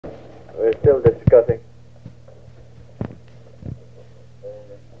We're still discussing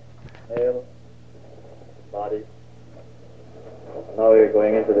the male body. Now we're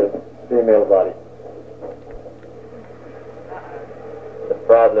going into the female body. The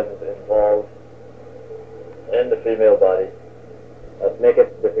problems involved in the female body that make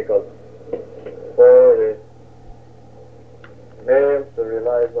it difficult for the male to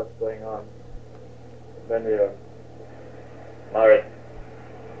realize what's going on when we are married,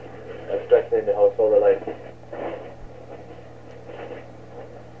 especially in the household of life.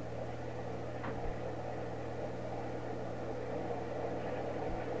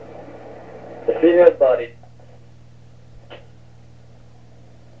 The female body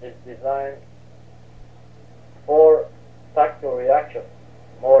is designed for tactile reaction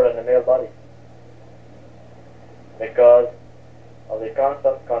more than the male body because of the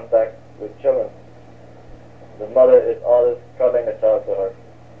constant contact with children. The mother is always cuddling a child to her.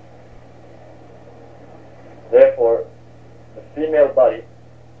 Therefore, the female body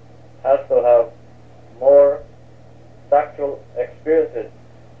has to have more tactile experiences.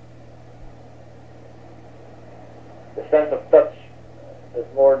 The sense of touch is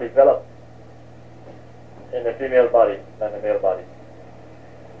more developed in the female body than the male body.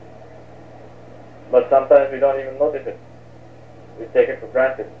 But sometimes we don't even notice it. We take it for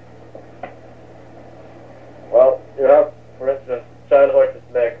granted. Well, you have, for instance, child horse's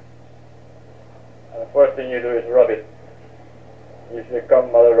leg, and the first thing you do is rub it. You should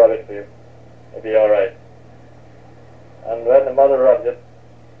come, mother, rub it for you. It'll be alright. And when the mother rubs it,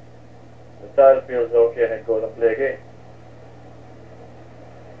 the child feels okay and it goes and play again.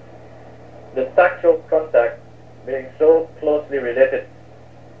 The tactile contact being so closely related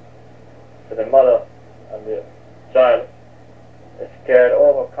to the mother and the child is carried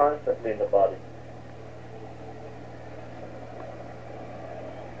over constantly in the body.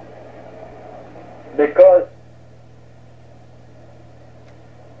 Because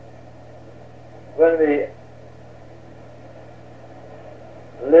when we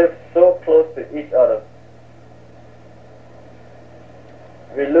live so close to each other,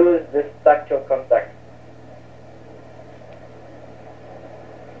 we lose this tactile contact.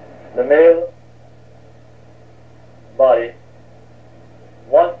 The male body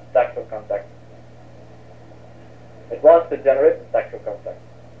wants tactile contact. It wants to generate the tactile contact.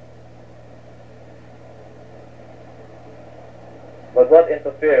 But what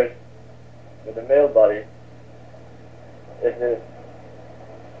interferes with the male body is the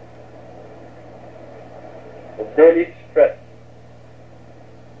daily stress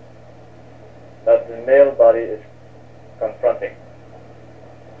that the male body is confronting.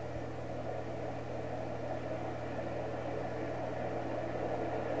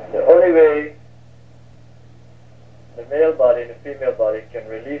 The only way the male body and the female body can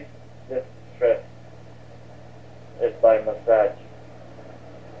release this stress is by massage.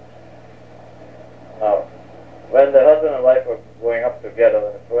 Now, when the husband and wife are growing up together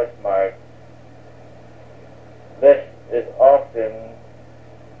in the first marriage, this is often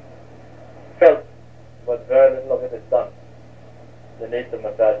felt, but very little of it is done. They need to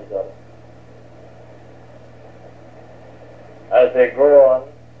massage each other. As they grow on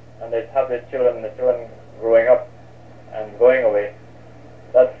and they have their children and the children growing up and going away,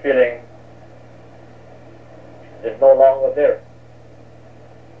 that feeling is no longer there.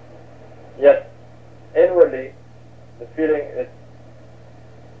 Yet, inwardly, the feeling is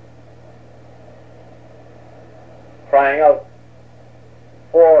crying out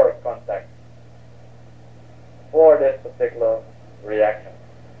for contact, for this particular reaction.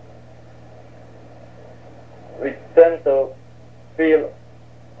 We tend to feel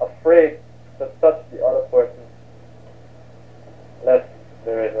afraid to touch the other person lest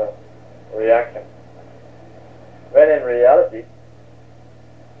there is a reaction. When in reality,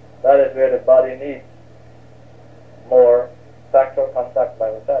 that is where the body needs more tactile contact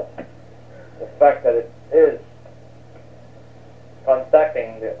by massage. The fact that it is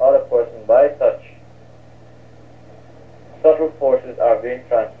contacting the other person by touch, subtle forces are being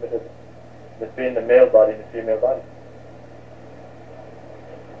transmitted between the male body and the female body.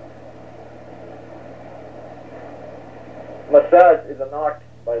 Massage is an art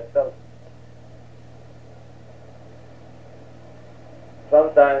by itself.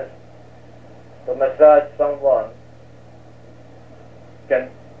 Sometimes to massage someone can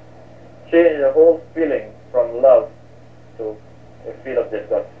change the whole feeling from love to a feel of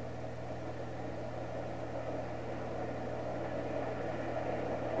disgust.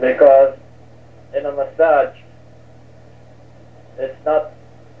 Because in a massage, it's not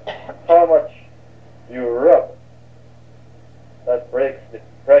how much you rub that breaks the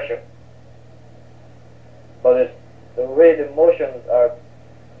pressure, emotions are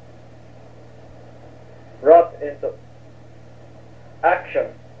brought into action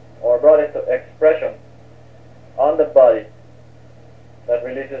or brought into expression on the body that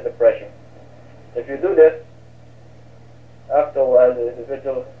releases the pressure. If you do this, after a while the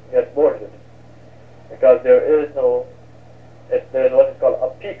individual gets bored with it, because there's what is called a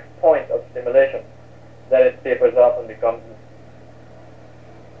peak point of stimulation. Then it tapers off and becomes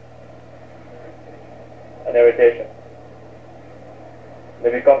an irritation.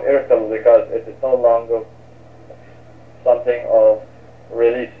 They become irritable because it is no longer something of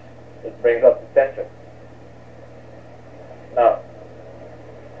release. It brings up the tension. Now,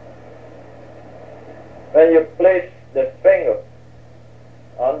 when you place the finger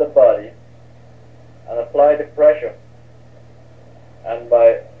on the body and apply the pressure, and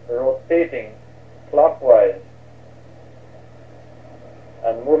by rotating clockwise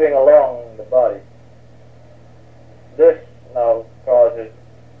and moving along the body, this now causes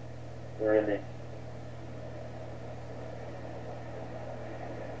the release.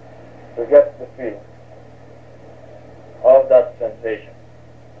 To get the feel of that sensation.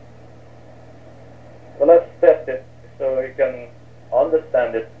 So let's test it so you can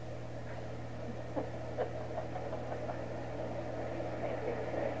understand it.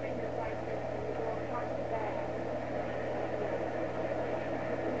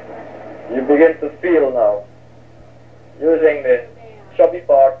 You begin to feel now using the chubby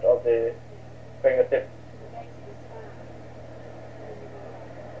part of the fingertip.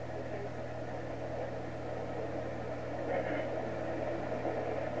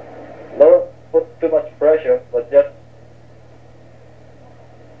 Don't put too much pressure, but just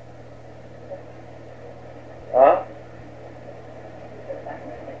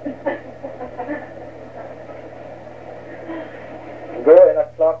go in a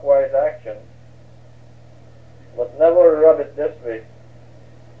clockwise action, but never rub it this way,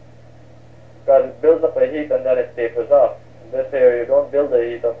 because it builds up a heat and then it tapers off. In this area you don't build the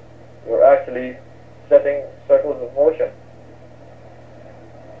heat up, you're actually setting circles of motion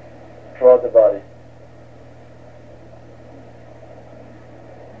throughout the body.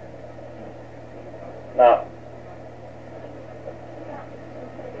 Now,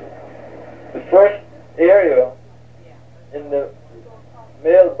 the first area in the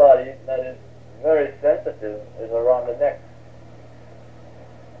male body that is very sensitive is around the neck.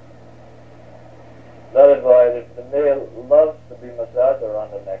 That is why the male loves to be massaged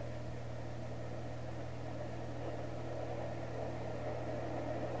around the neck.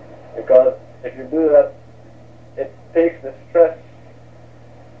 Because if you do that, it takes the stress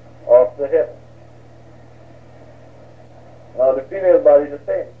off the hip. Now the female body is the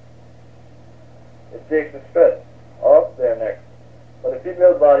same. It takes the stress off their neck. But the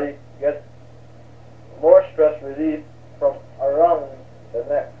female body gets more stress relief from around the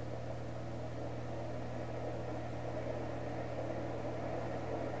neck.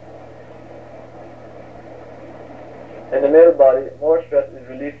 In the male body, more stress is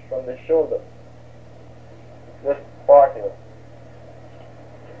released from the shoulder. This part here.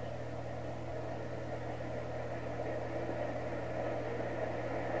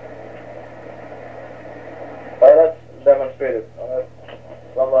 Let's demonstrate it.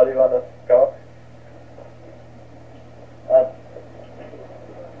 Somebody want to talk?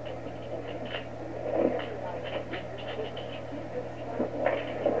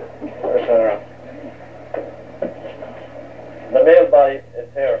 The male body is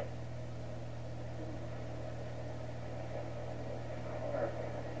here.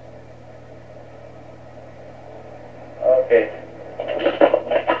 Okay.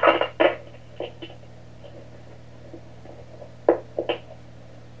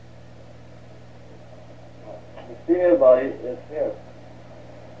 The female body is here.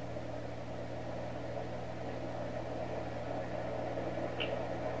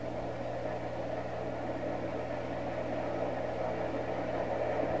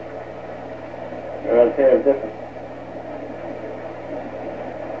 Right here is different.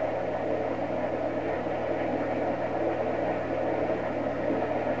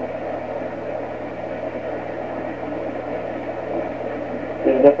 Is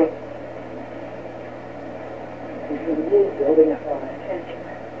it different? Building up our attention.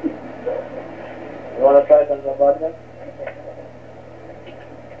 You want to try it on somebody then?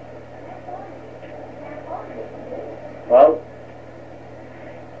 Well,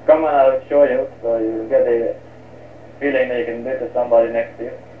 come and I'll show you, so you get a feeling that you can do it to somebody next to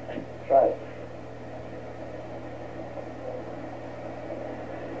you. Try it.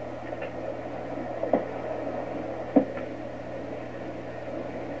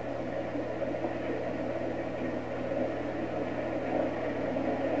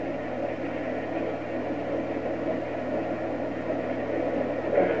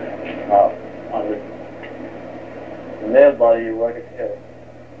 body, you work it here.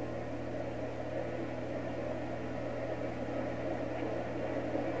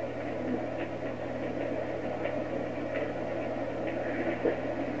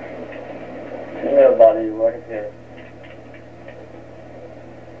 Female body, you work it here.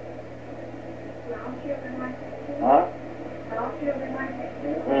 Huh?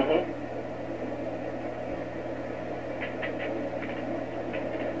 Mm-hmm.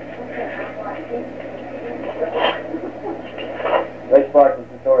 Which part is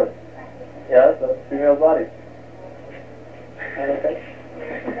the torus? Yes, that's female body. Okay.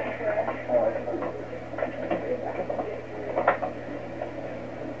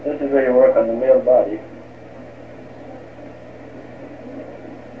 This is where you work on the male body.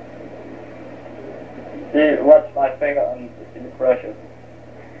 See, watch my finger on the pressure.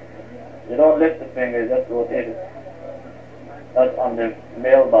 You don't lift the finger, just rotate it. That's on the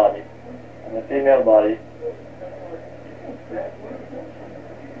male body. On the female body,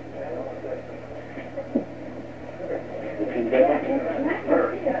 you feel different?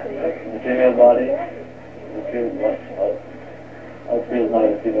 In the female body, you feel what? How it feels now in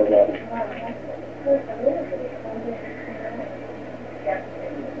the female body.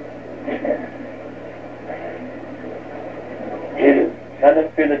 Let them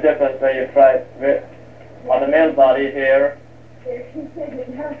feel the difference when you try it on the male body here.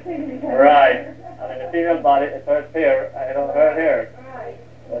 Right. And in the female body, it hurts here, and it don't hurt here.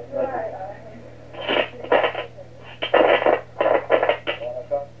 That's it.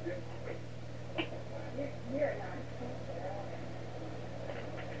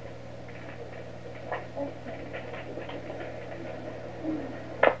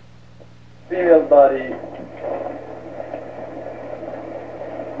 Female body,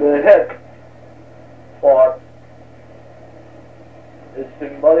 the head part is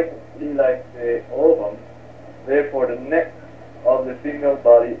symbolically like the ovum, therefore the neck of the female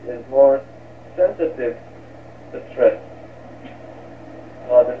body is more sensitive to stress.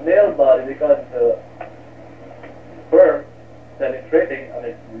 Now the male body, because the sperm penetrating and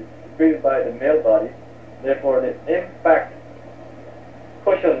it's secreted by the male body, therefore the impact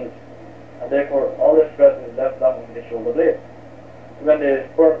cushions, and therefore all the stress is left down in the shoulder blade. When the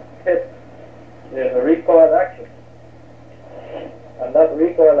sperm hits, there's a recoil action, and that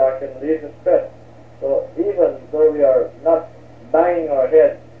recoil action leads to stress. So even though we are not banging our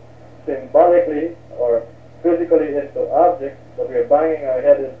head symbolically or physically into objects, but we are banging our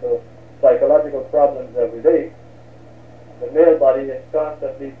head into psychological problems every day, the male body is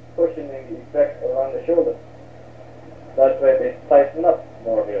constantly cushioning the effect around the shoulder. That's why they tighten up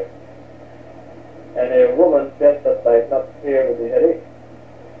more here. And a woman gets that tighten up here with the headache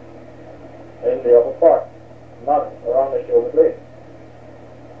in the upper part, not around the shoulder blade.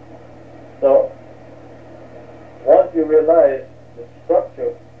 So once you realize the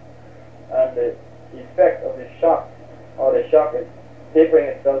structure and the effect of the shock, how the shock is tapering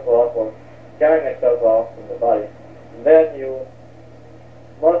itself off or carrying itself off from the body, then you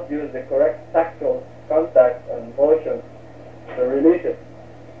must use the correct tactile contact and motion to release it.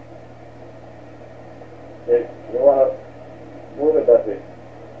 You want to move it that way.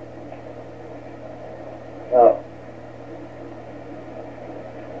 Now,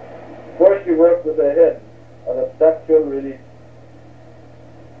 first you work with the head on a tactile release.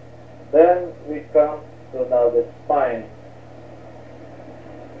 Then we come to now the spine.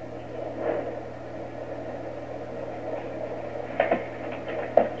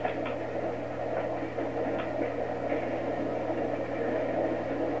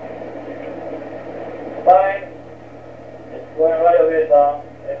 Spine is going right away down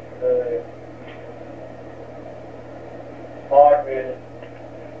into the part where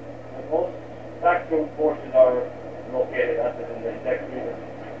the most tactile portions are located, as in the index region.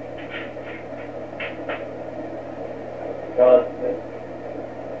 Because the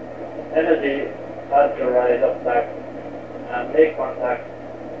energy has to rise up back and make contact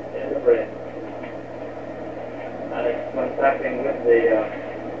in the brain. And it's contacting with the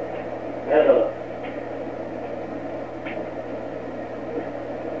medulla.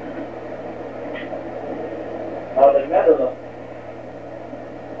 Now the medulla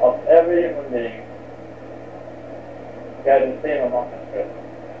of every human being carries the same amount of stress.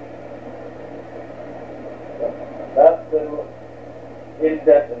 So that little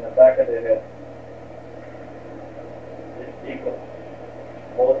indent in the back of the head is equal.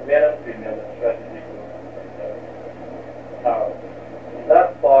 Both male and female, the stress is equal. Now, in that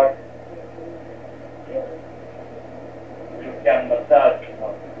part, you can massage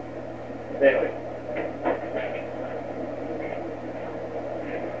daily.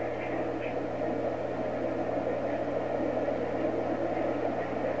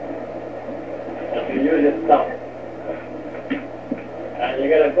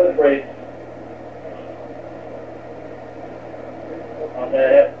 breathe on the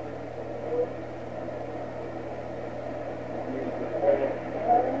hip.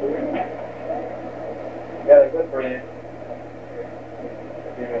 Get a good breathe.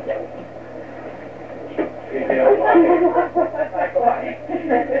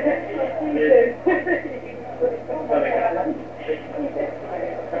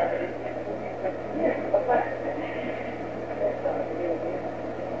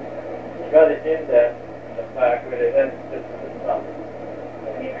 Got it in there, in the back, with the end just to the top.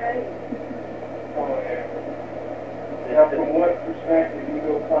 From what perspective you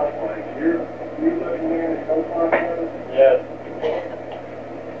go clockwise? You're looking at it go clockwise? Yes.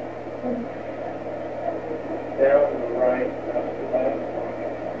 Down to the right, up to the left.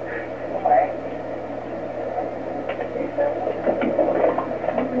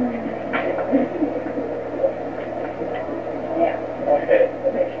 Okay.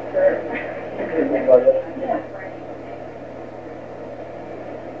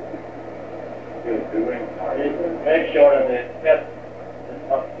 Make sure that the head is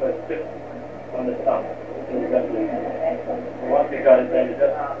up to the tip on the tongue. Once you got it, then you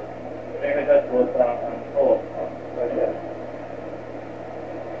just bring the head towards down and hold like that.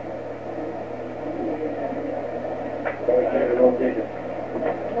 Rotate it.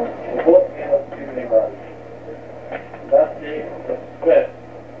 Both ends of the body. Lastly, the stress.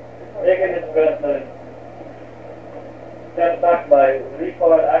 Taking the stress and sent back by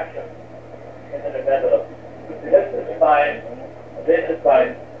recoil action into the middle. This is fine, this is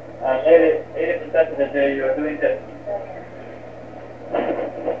fine, and 80% of the day you are doing this.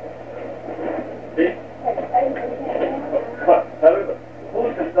 See? However, pull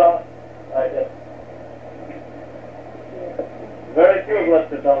this down like this. Very few bloods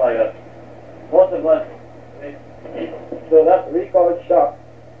sit down like that. Most of them. So that recoil shock,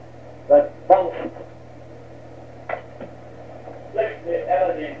 that bounce, flicks the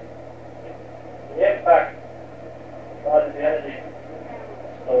energy, the impact, causes the energy.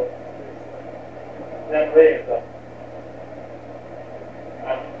 So then waves up.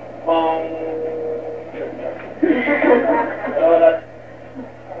 And bong. So that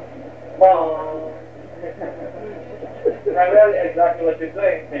bong. And really exactly what you're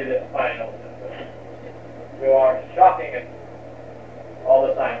doing to the spinal system. You are shocking it all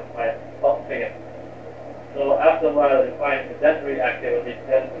the time by pumping it. So after a while you find sedentary activity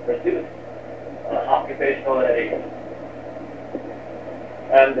tends to produce occupational headache.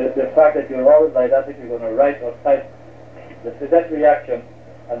 And the fact that you're always like that, if you're going to write or type, the sedentary action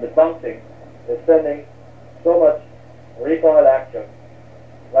and the bouncing is sending so much recoil action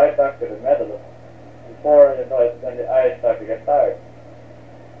right back to the medulla. Before you know it, then the eyes start to get tired.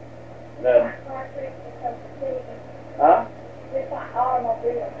 Then, huh?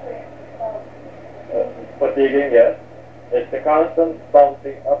 Fatiguing, yes. It's the constant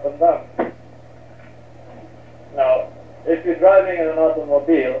bouncing up and down. Now, if you're driving in an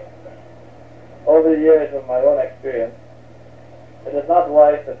automobile, over the years of my own experience, it is not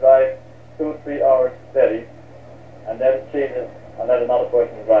wise to drive 2-3 hours steady and then change it and let another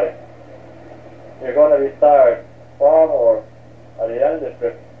person drive. You're going to be tired far more at the end of the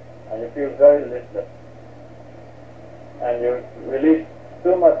trip, and you feel very listless. And you release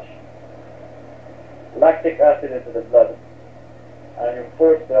too much lactic acid into the blood, and you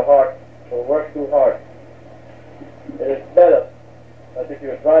force the heart to work too hard. It is better that if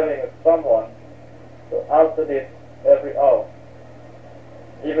you're driving with someone to alternate every hour.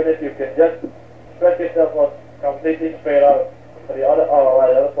 Even if you can just stretch yourself out completely straight out for the other hour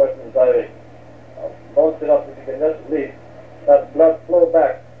while the other person is driving. Bounce it up, if you can just leave that blood flow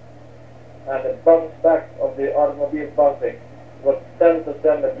back, and the bounce back of the automobile bouncing would tend to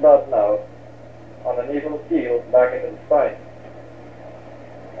send the blood now on an even keel back into the spine.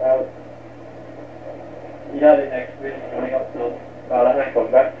 He had an experience coming up to and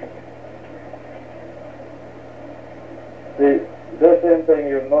come back. The same thing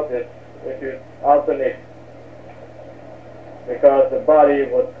you'll notice if you alternate, because the body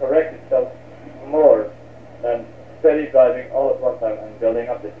would correct itself more than steady driving all at one time and building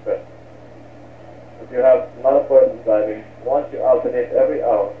up the stress. If you have another person driving, once you alternate every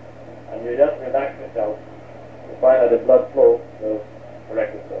hour and you just relax yourself, you find that the blood flow will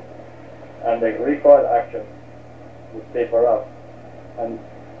correct itself and the recoil action will taper out. And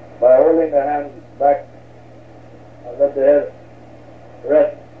by holding the hand back and let the head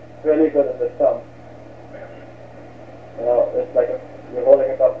rest really good in the thumb, you know, it's like you're holding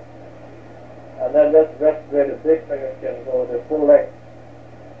it up. And then just rest where the big finger can go the full length.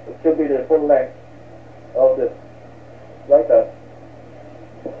 It should be the full length of this, like that.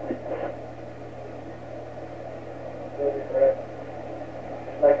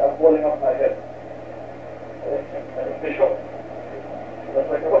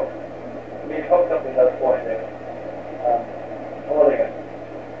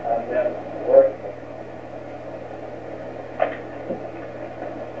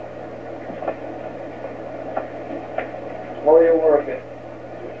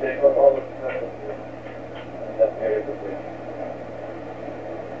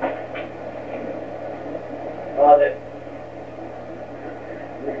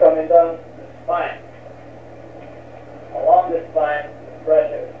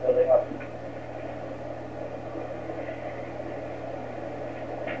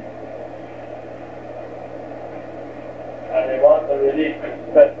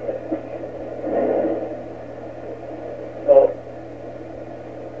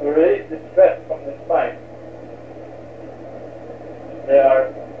 the stress from the spine. There are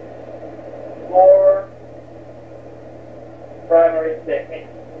 4 primary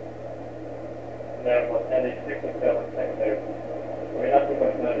techniques. And there are about nearly 6 or 7 secondary. We're not too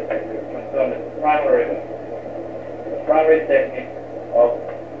concerned with that. We're concerned with the primary technique of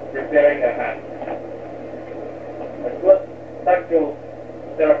preparing the hand. A good tactile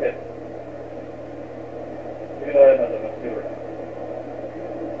therapist, you know him as a masseuse.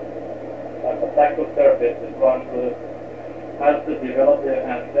 A tactile therapist is one who has to develop their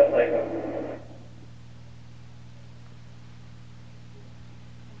hand just like a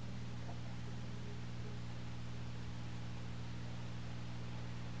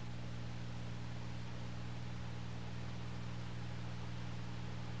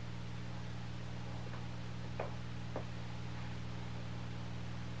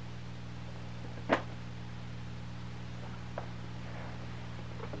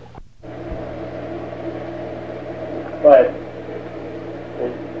but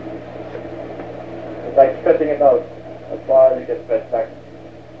it's like stretching it out as far as you can stretch back.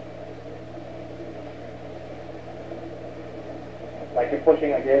 Like you're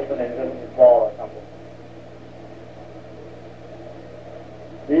pushing against an invisible wall or something.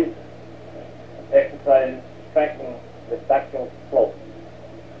 These exercises strengthen the tactile flow.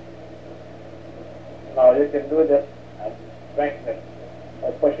 Now you can do this and strengthen it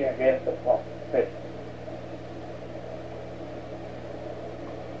by pushing against the fish.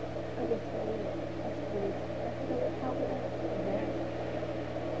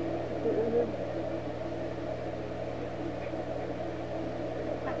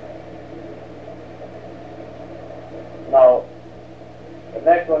 Now, the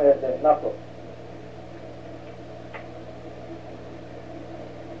next one is the knuckle.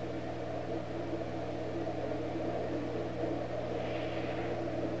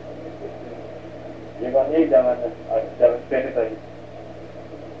 You're going to need them and I'll demonstrate it to you.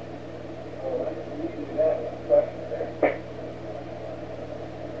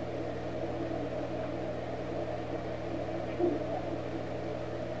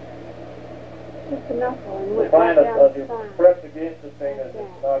 You find that as you press against the fingers,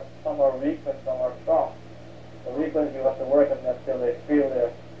 some are weak and some are strong. The weak ones you have to work on them until they feel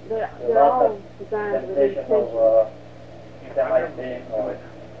their loss of sensation of semi-pain or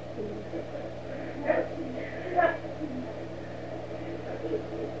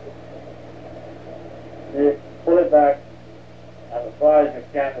you pull it back as far as you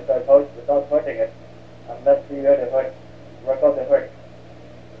can without hurting it, and let's see where the hurt, work out the hurt.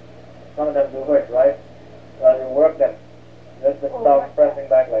 Some of them do hurt, right? So you work them, just stop pressing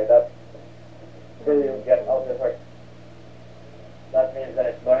back like that till you get out the hurt. That means that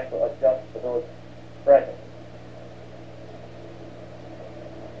it's going to adjust to those pressures.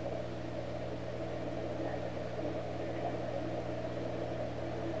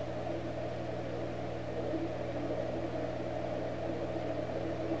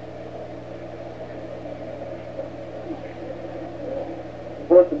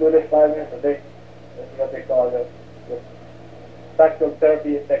 Supposed to do this 5 minutes a day. This is what they call the tactile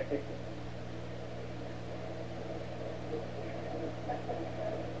therapy technique.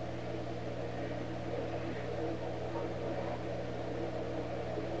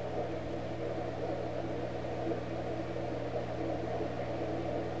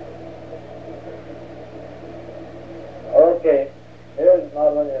 Okay, here's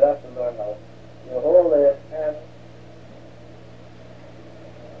another one you have to learn now. You hold the hand.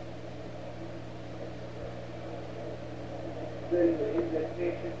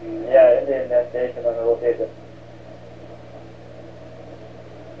 Yeah, in the indentation and rotate it.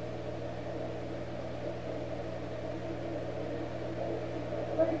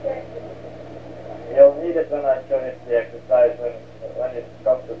 You'll need it when I show you the exercise when it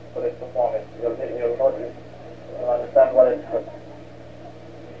comes to put its performance. You'll notice, you'll understand what it's for.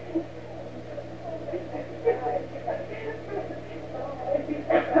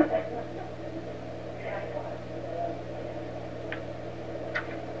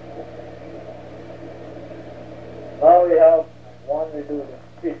 Now we have one we do the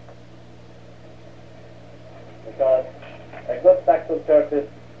feet. Because a good tactile therapist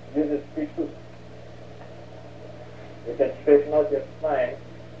uses feet too. You can straighten out your spine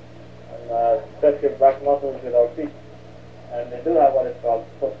and stretch your back muscles with our feet. And they do have what is called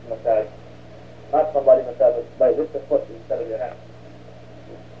foot massage. Not somebody massage, but with the foot instead of your hand.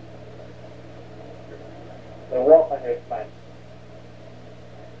 They walk on your spine.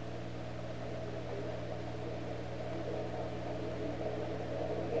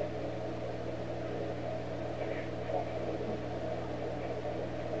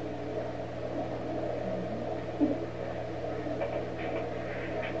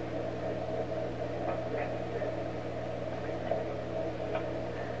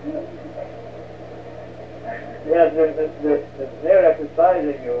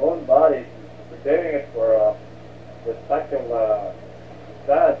 managing your own body, preparing it for the tactile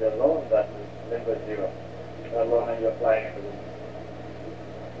massage alone that limbo zero, alone when you're flying into the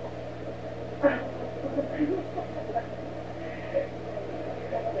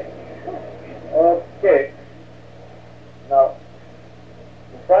Okay. Now,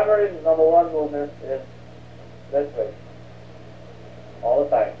 the primary number one movement is this way, all the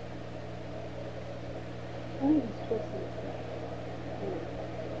time.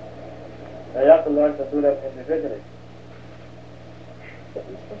 Now you have to learn to do that individually.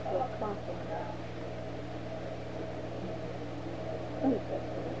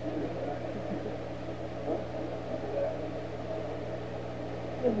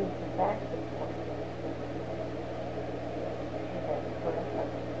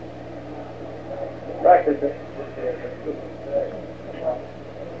 Practice it.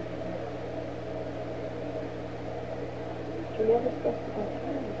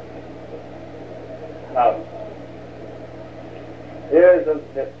 Now, here is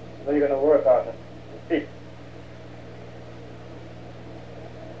what you're going to work on, the feet.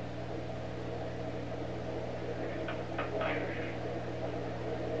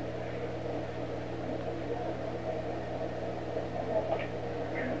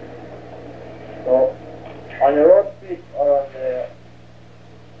 So, on your own feet or on the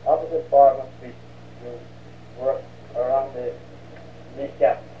opposite bar of feet, you work around the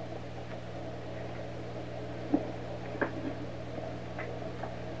kneecap.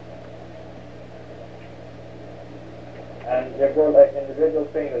 And you go like individual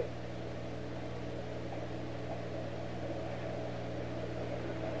fingers.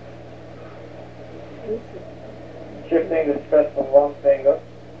 Shifting the stress from one finger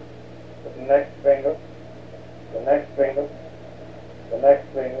to the next finger, the next finger, the next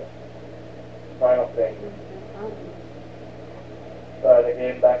finger, final finger. Start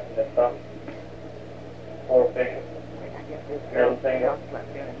again back to the thumb, 4 fingers, middle finger,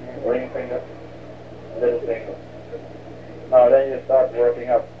 ring finger, little finger. Now then you start working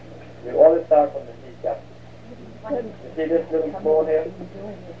up. You always start from the kneecap. You see this little bone here?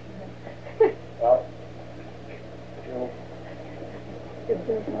 Well, you It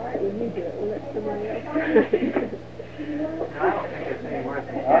feels right when you do it, will it somebody else? I don't think it's any worse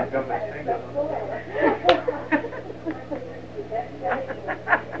than can't go my fingers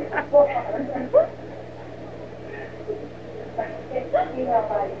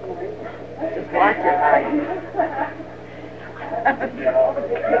Just watch your eyes.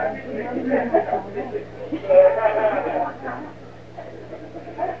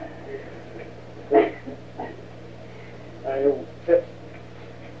 and you hip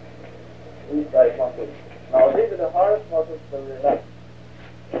these side muscles. Now these are the hardest muscles to relax.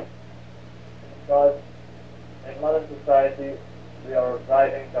 Because in modern society we are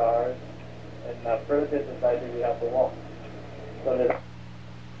driving cars, in primitive society we have to walk. So there's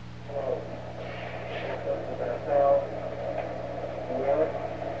no,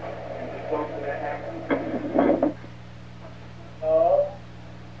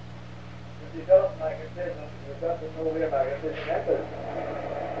 if you develop magnetism, you've got to know where magnetism enters.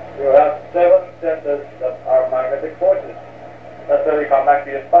 You have 7 centers that are magnetic forces. That's why we come back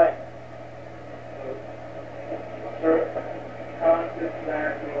to your spine.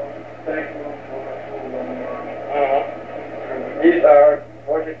 These are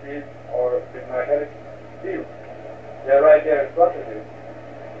vortices or the magnetic fields. They're right there in front of you.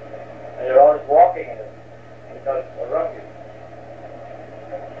 And you're always walking in it because it's around you.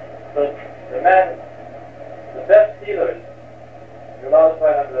 So the best healers, you'll always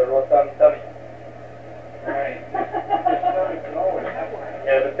find under the rotund tummy. Right.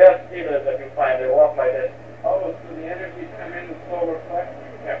 Yeah, the best healers that you find, they walk like this. Oh, so the energies come in the solar plexus?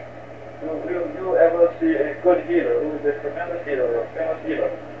 Yeah. You ever see a good healer who is a tremendous healer or a famous healer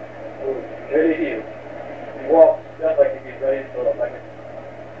who really heals? He walks just like if he's ready to like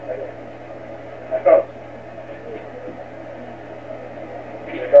a crouch.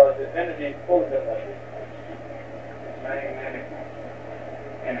 Because the energy pulls him like this. Magnetic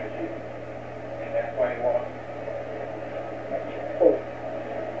energy. And that's why he walks. Oh.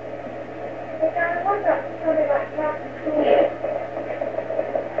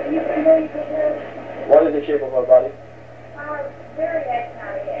 What is the shape of her body? Very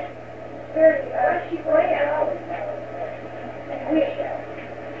agnostic. Very, she's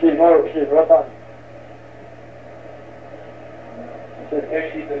round. She's rotund. If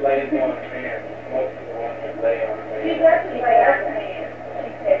she's a lady on a man, most of the ones that lay on a man. She doesn't lay on the man.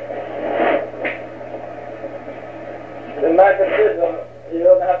 She says. The magnetism, you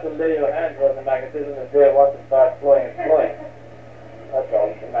don't have to lay your hands on the magnetism is there once it starts flowing and flowing. That's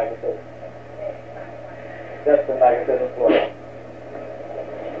all, the magnetism. Just the magnetism flow.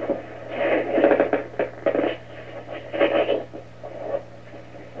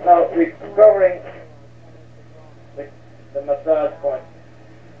 Now we're covering the massage point.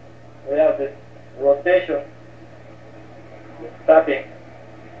 We have this rotation, this tapping,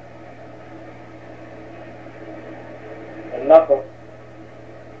 the knuckle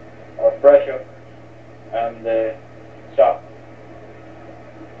or pressure, and the shock.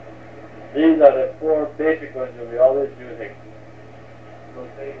 These are the four basic ones that we're always using.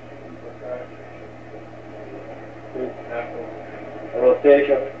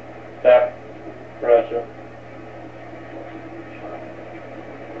 Rotation, tap, pressure.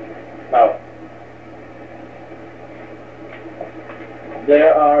 Now,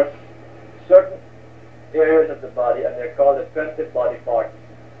 there are certain areas of the body, and they're called the 20 body parts.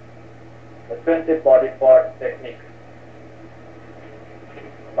 The 20 body part technique.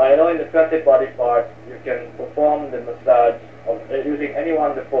 By knowing the 20 body parts, you can perform the massage of using any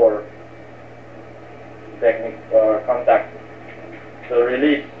one of the four techniques or contacts to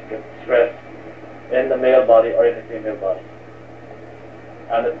release the stress in the male body or in the female body.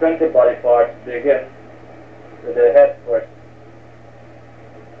 And the 20 body parts begin with the head first.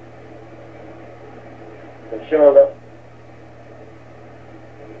 The shoulder,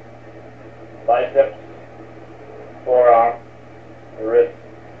 biceps, forearm, wrist,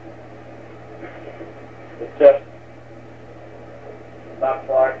 the chest, back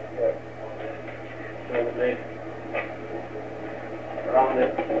part, shoulder blade, around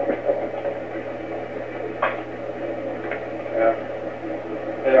it,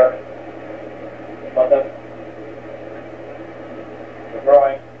 there, bottom, the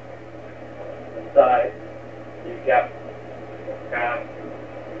groin, the side, kneecap, calf.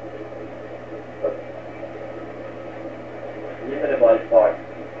 These are the body parts.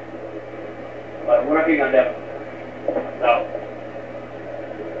 By working on them. Now,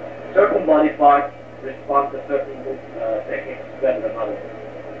 certain body parts respond to certain techniques better than others.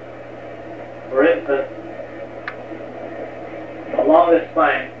 For instance, along the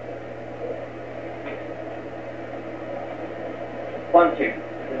spine, punching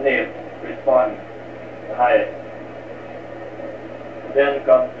the nail responds the highest. Then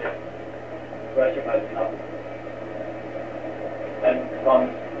comes the pressure by the knuckle. Then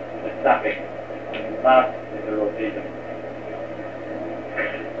comes the tapping. And last is the rotation.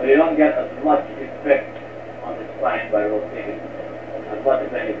 So you don't get as much effect on the spine by rotating as much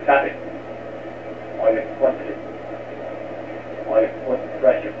as when you tap it, or you punch it, or you put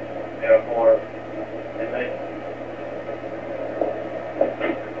pressure. Therefore,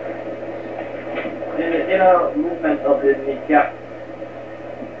 in the inner movement of the kneecap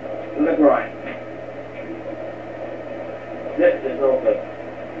to the groin, this is open.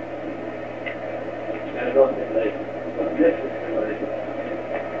 And don't be late. But this is stimulated.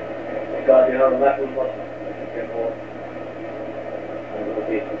 Because you have lateral muscle that you can hold and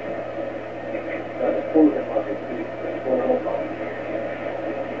rotate. Because it pulls the muscle to pull the whole body.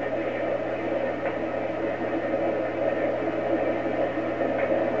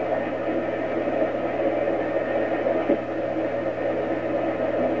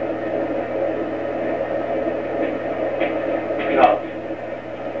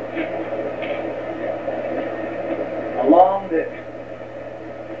 Along the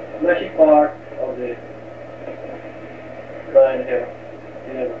fleshy part of the line here,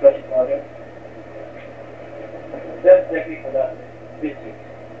 the fleshy part here, then technique for that is pinching.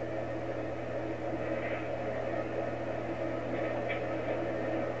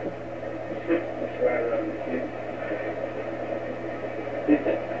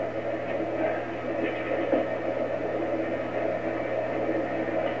 Pinching.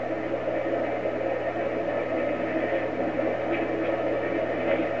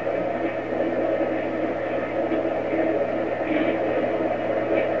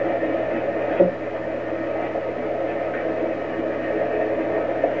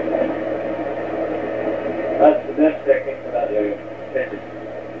 That's the best technique for that area.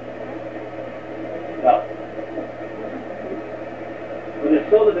 Now, with the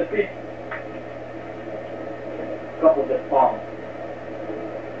sole of the feet, couple the palms.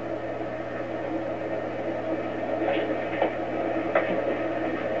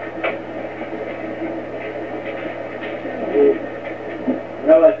 You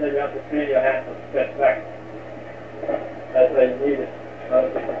realize that you have to train your hands to step back. That's why you need it.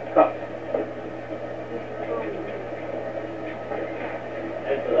 It's cup.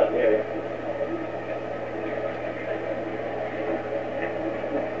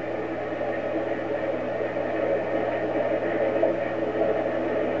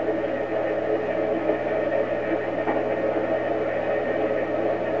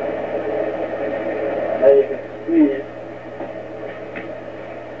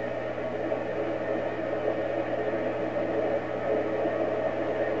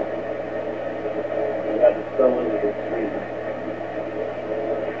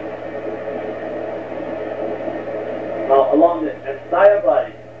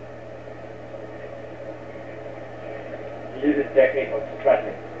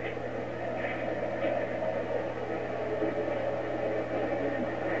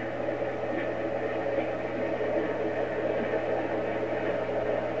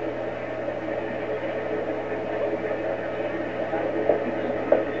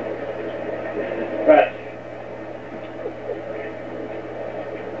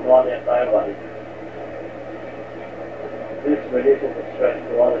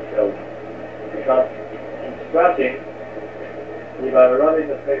 tummy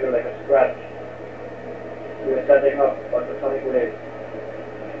just maybe like a scratch. You're setting up ultrasonic waves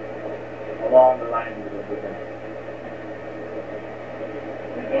along the lines of the system.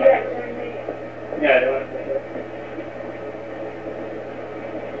 Yeah, they want to.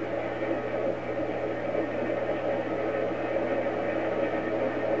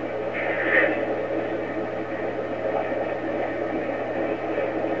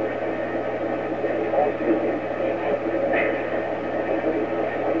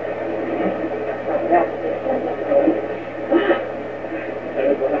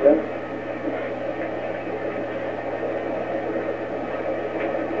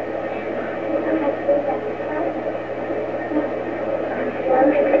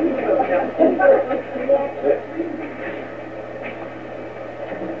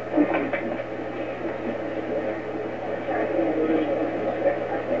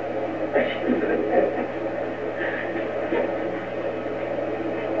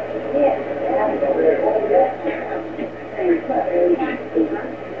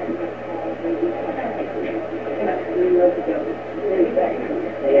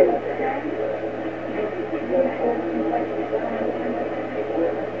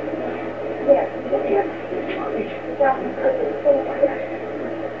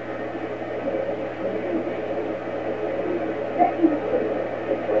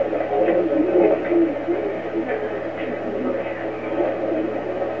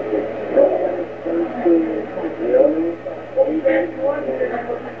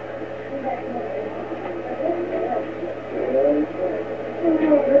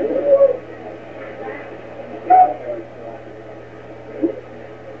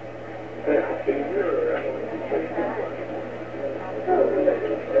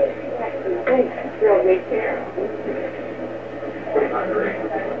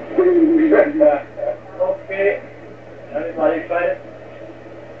 Okay. Anybody excited?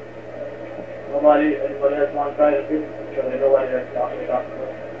 Nobody? Anybody else want to try it too? Because they know what they're talking about.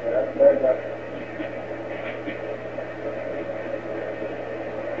 Yeah, very good.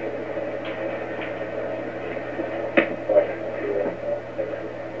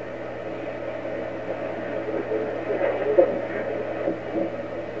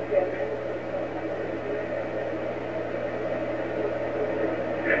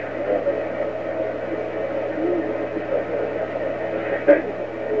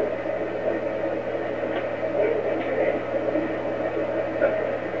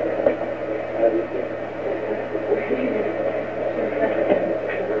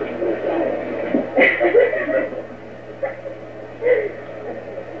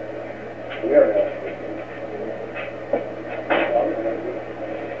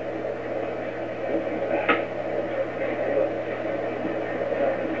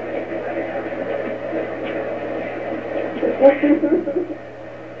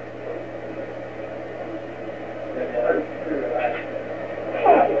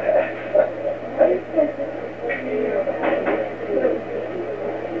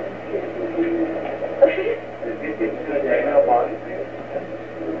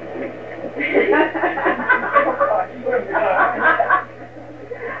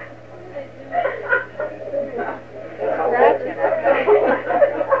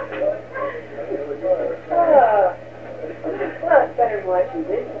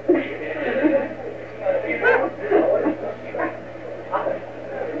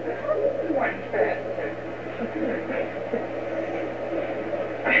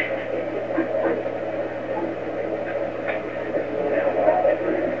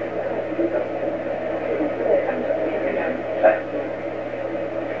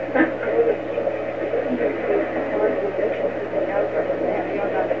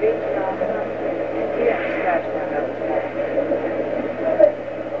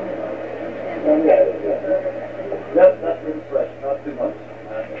 Yep, that's really fresh, not too much.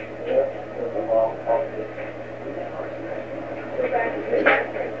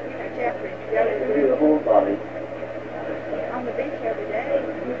 Do the whole body. On the beach every day.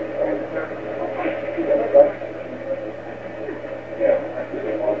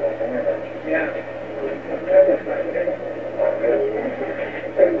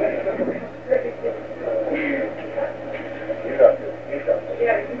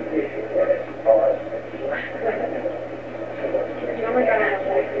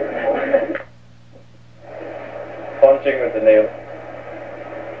 Punching with the nail,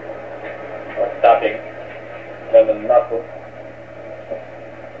 or tapping, then the knuckle,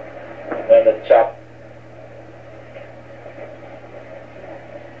 then the chop,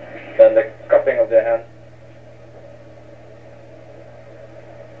 then the cupping of the hand,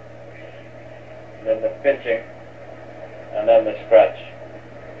 then the pinching, and then the scratch.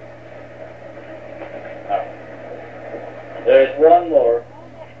 There is one more,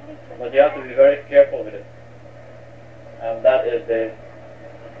 but you have to be very careful with it, and that is the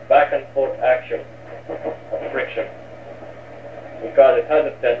back and forth action of friction, because it has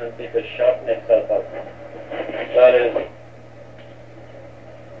a tendency to shorten itself up. That is,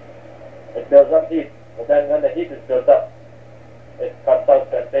 it builds up heat, but then when the heat is built up, it cuts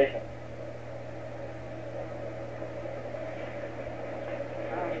out sensation.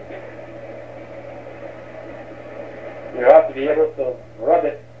 You have to be able to rub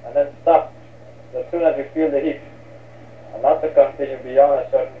it and then stop as soon as you feel the heat, and not to continue beyond a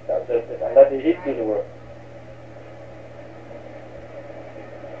certain distance and let the heat do the work.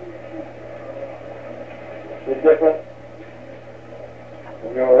 It's different.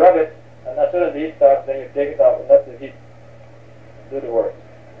 You rub it, and as soon as the heat starts, then you take it off and let the heat do the work.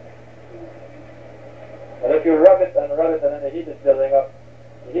 But if you rub it, and then the heat is building up,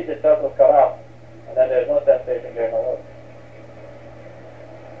 the heat itself will cut off, and then there's no sensation there no more.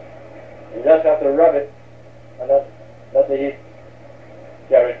 You just have to rub it, and then let the heat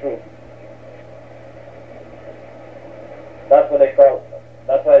carry through. That's what they call,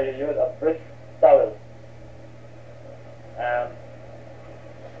 that's why you use a brisk towel. And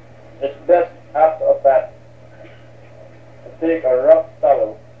it's best after a bath to take a rough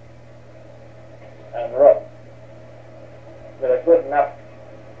towel and rub with a good nap.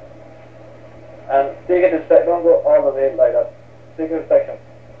 And take it in sections, don't go all the way like that. Take it in sections.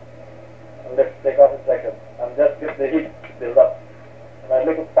 And take off in sections. And just get the heat build up. And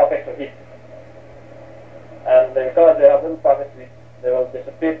little pockets of heat. And because they have little pockets of heat, they will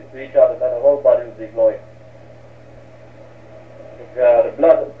dissipate into each other, then the whole body will be glowing. The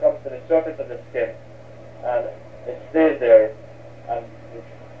blood comes to the surface of the skin, and it stays there, and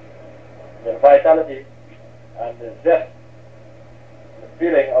the vitality and the zest, the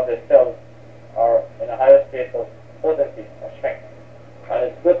feeling of the cells are in a higher state of potency or strength. And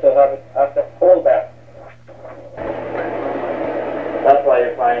it's good to have it after whole bath. That's why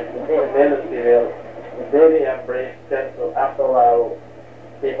you find in male and female, the daily embrace tends to after a while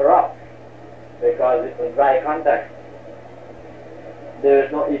taper off, because it's a dry contact. There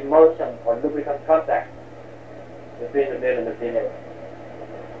is no emulsion or lubricant contact between the male and the female.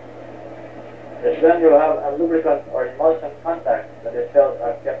 It's when you have a lubricant or emulsion contact that the cells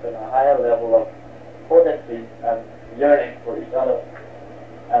are kept in a higher level of potency and yearning for each other,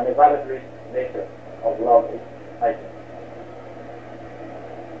 and the vibratory nature of love is heightened.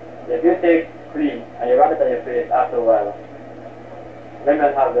 If you take cream and you rub it on your face after a while,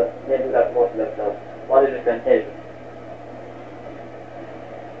 women have they do that most of themselves. What is the sensation?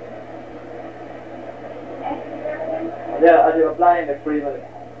 Yeah, as you're applying the cream,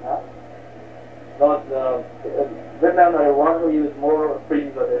 those women are the ones who use more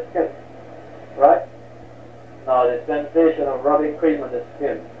creams on their skin, right? Now the sensation of rubbing cream on the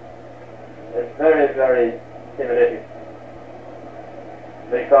skin is very, very stimulating,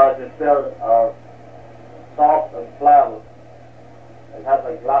 because the cells are soft and pliable. It has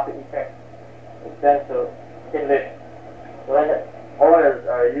a glossy effect. It tends to stimulate. So when the oils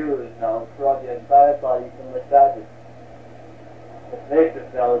are used now throughout the entire body to massage it, it makes the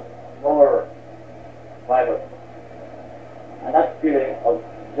cells more vibrant. And that feeling of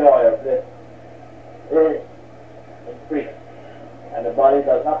joy or bliss is increased. And the body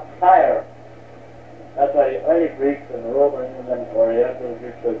does not tire. That's why the early Greeks and Romans and Orientals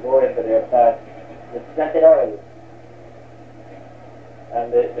used to go into their baths with scented oils.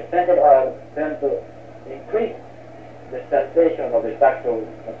 And the scented oils tend to increase the sensation of the sexual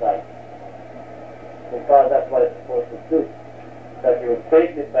massage, because that's what it's supposed to do. That you would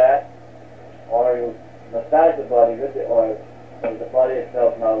take the bath, or you massage the body with the oil, so the body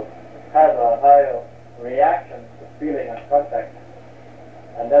itself now has a higher reaction to feeling and contact,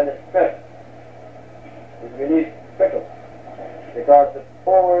 and then the stress is released quicker, because the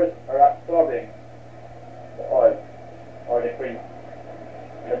pores are absorbing the oil or the cream.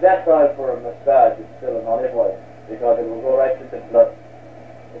 The best oil for a massage is still an olive oil, because it will go right through the blood.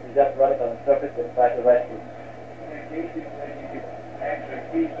 If you just run it on the surface, it passes right through. Actually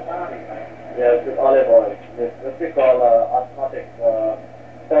keeps the body back. Yes, with olive oil. This what we call osmotic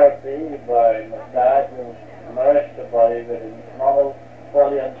therapy. By massage, you nourish the body with a normal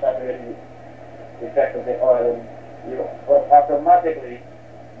polyunsaturated effect of the oil, and you automatically,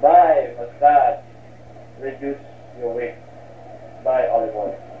 by massage, reduce your weight by olive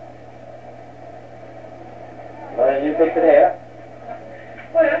oil. But you fix it here.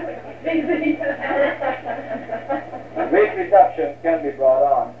 Weight reduction can be brought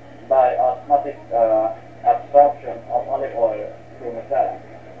on by osmotic absorption of olive oil through massage.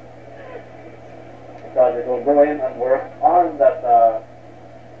 because it will go in and work on that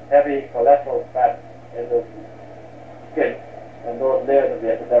heavy cholesterol fat in the skin and those layers of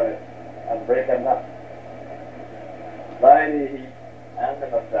the epidermis and break them up. By the heat and the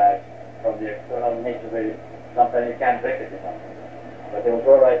massage from the external nature, sometimes you can't break it, but it will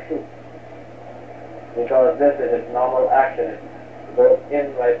go right through. Because this is its normal action, it goes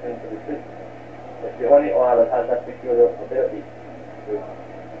in right into the system. It's the only oil that has that peculiar ability to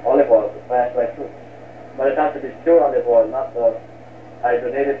olive oil to pass right through. But it has to be pure olive oil, not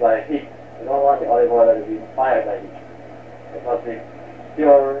hydrogenated by heat. You don't want the olive oil that is being fired by heat. It must be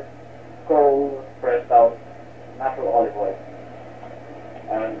pure, cold, pressed out, natural olive oil.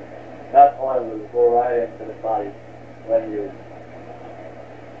 And that oil will go right into the body when you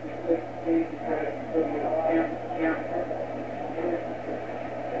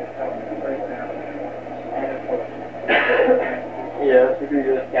yes, if you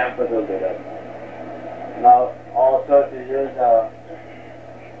use camphor, will do that. Now, also if you use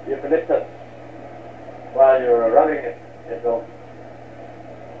eucalyptus while you're rubbing it, it will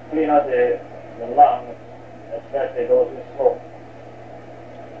clean out the lungs, especially those who smoke.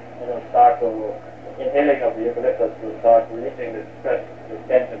 It will start to, inhaling of the eucalyptus will start releasing the stress, the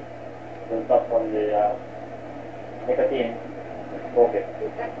tension built up from the nicotine smoking.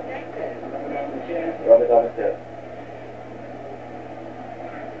 Rub it on the chest.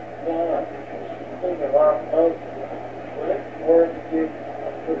 Think of our boat, would it work if you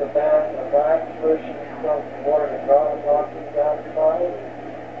to the bath and the back pushing some water and garlic off these outside?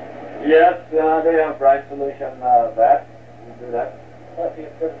 Yes, they have bright solution bath. You do that. That'd be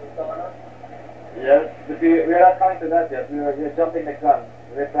as good as a sauna. Yes, but we are not coming to that yet. We're jumping the gun.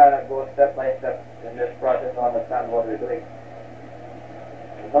 We're trying to go step by step in this process to understand what we're doing.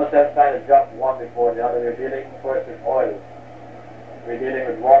 There's no sense trying to jump one before the other. We're dealing first with oil. We're dealing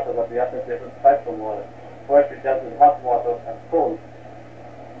with water, but we have different types of water. First we dealt with hot water and cold.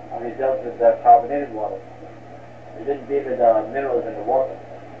 And we dealt with carbonated water. We didn't deal with minerals in the water.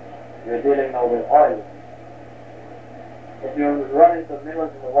 We're dealing now with oil. If you run into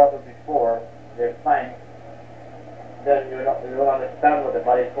minerals in the water before they're fine, then you don't understand what the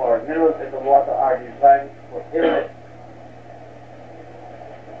body is for. Minerals in the water are designed for illness.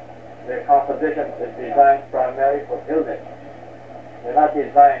 Their composition is designed primarily for illness. They're not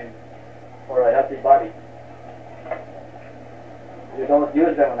designed for a healthy body. You don't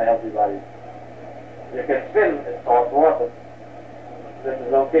use them in a healthy body. You can swim in salt water. This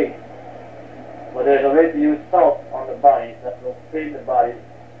is okay. But there's a way to use salt on the body that will clean the body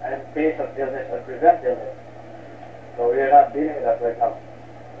and in case of illness and prevent illness. So we are not dealing with that right now.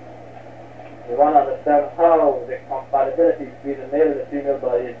 We want to understand how the compatibility between the male and the female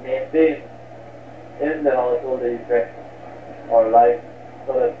body is maintained in the household effect or life,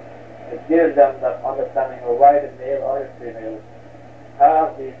 so that it gives them that understanding of why the male or the female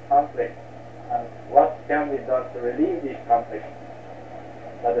have these conflicts and what can be done to relieve these conflicts.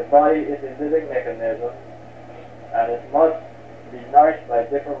 That the body is a living mechanism and it must be nourished by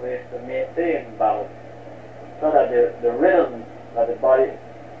different ways to maintain balance, so that the rhythm that the body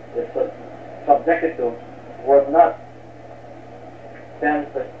is subjected to would not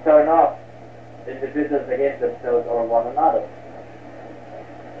tend to turn off individuals against themselves or one another.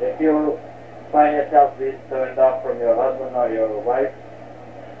 If you find yourself being turned off from your husband or your wife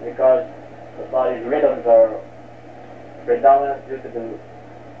because the body's rhythms are predominant due to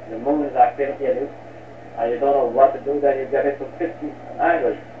the moon's activity in you, and you don't know what to do, then you get into fits and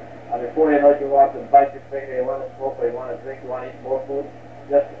angers. And before you know it, you want to bite your finger, you want to smoke, or you want to drink, you want to eat more food.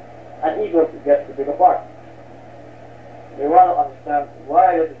 Just an ego gets the bigger part. We want to understand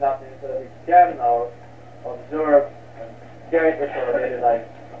why this is happening so that we can now observe and carry it into our daily life,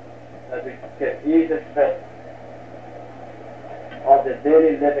 that we can ease the stress of the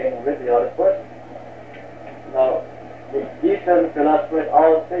daily living with the other person. Now, the Eastern philosophers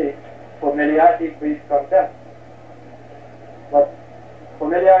all say familiarity breeds contempt. But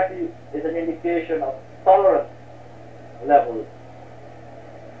familiarity is an indication of tolerance levels.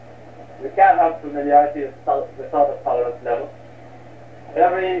 We can't have familiarity without a tolerance level.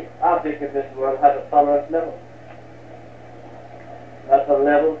 Every object in this world has a tolerance level. That's a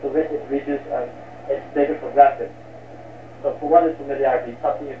level to which it reaches and it's taken for granted. So for what is familiarity?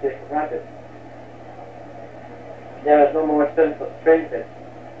 Something you take for granted. There is no more sense of strangeness.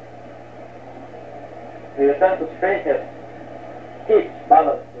 The sense of strangeness keeps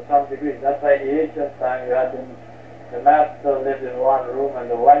balance to some degree. That's why in the ancient time you had the master lived in one room and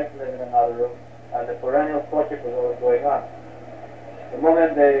the wife lived in another room, and the perennial courtship was always going on. The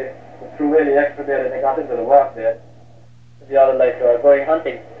moment they threw away the extra bed and they got into the work bed, the other like going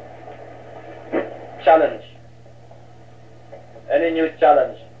hunting. challenge, any new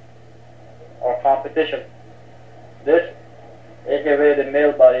challenge or competition, this is the way the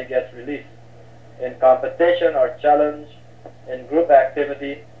male body gets released. In competition or challenge, in group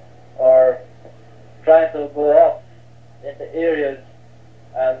activity, or trying to go off into areas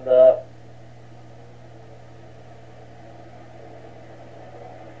and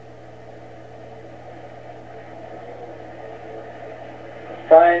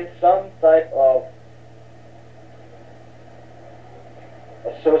find some type of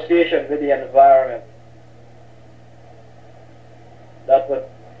association with the environment that would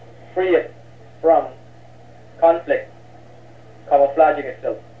free it from conflict, camouflaging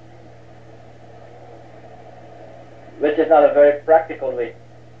itself, which is not a very practical way.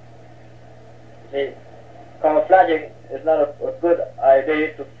 See, camouflaging is not a good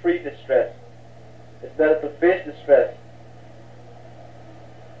idea to free the stress. It's better to face the stress.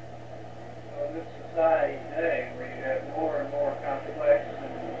 In this society today, where you have more and more complex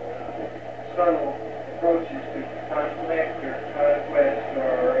and subtle approaches to conflict or conquest or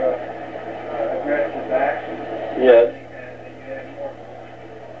aggressive action, Yes. and you have more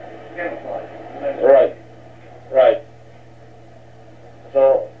camouflage. Right. Right.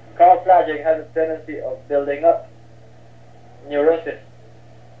 So camouflaging has a tendency of building up neurosis.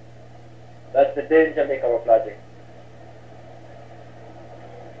 That's the danger of camouflaging.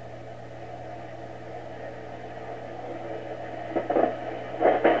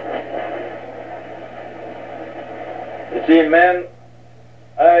 You see, men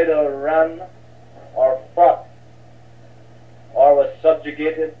either ran or fought or was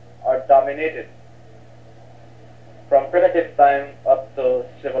subjugated or dominated from primitive time up to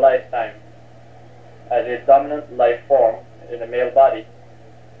civilized time as a dominant life form in the male body.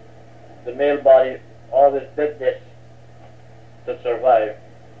 The male body always did this to survive,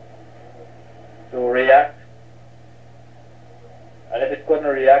 to react, and if it couldn't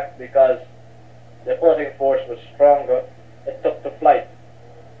react because the opposing force was stronger, it took to flight.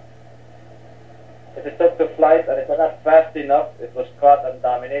 If it took to flight and it was not fast enough, it was caught and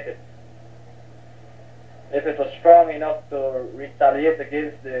dominated. If it was strong enough to retaliate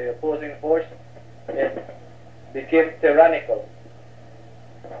against the opposing force, it became tyrannical.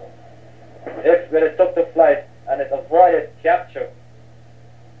 If when it took to flight and it avoided capture,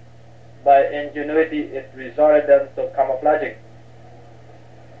 by ingenuity it resorted then to camouflaging.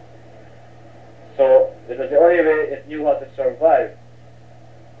 So it was the only way it knew how to survive.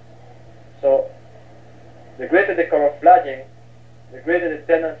 So the greater the camouflaging, the greater the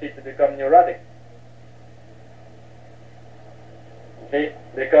tendency to become neurotic. See?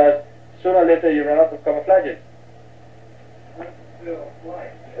 Because sooner or later you run out of camouflages.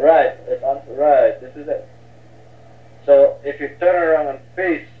 Right, right, this is it. So if you turn around and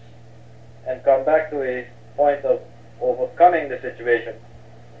face and come back to a point of overcoming the situation,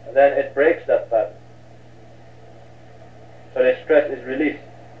 then it breaks that pattern. So the stress is released.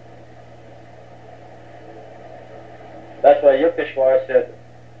 That's why Yukteswar said,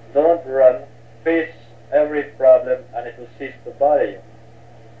 don't run, face every problem and it will cease to bother you.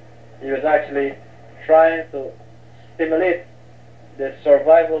 He was actually trying to stimulate the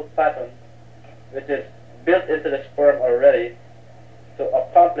survival pattern which is built into the sperm already to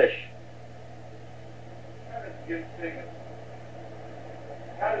accomplish. How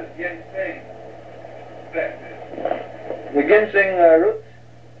does ginseng affect this? The ginseng root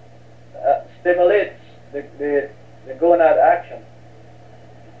stimulates the gonad action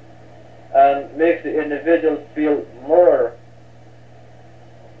and makes the individual feel more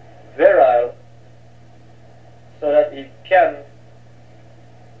virile so that he can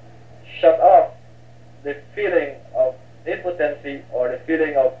shut off the feeling of impotency or the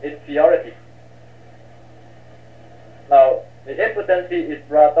feeling of inferiority. Now, the impotency is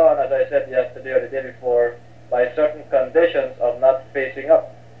brought on, as I said yesterday or the day before, by certain conditions of not facing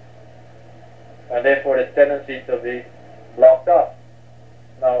up, and therefore the tendency to be blocked off.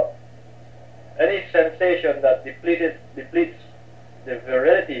 Now, any sensation that depletes the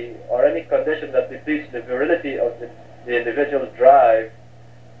virility, or any condition that depletes the virility of the individual's drive,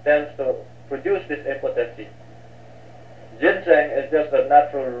 tends to produce this impotency. Ginseng is just a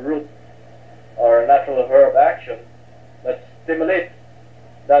natural root or a natural herb action that stimulates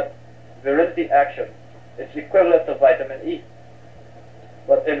that virility action. It's equivalent to vitamin E.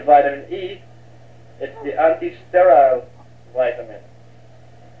 But in vitamin E, it's the anti-sterile vitamin.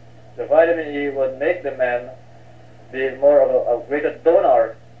 The vitamin E would make the man be more of a greater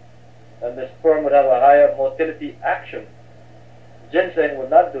donor, and the sperm would have a higher motility action. Ginseng would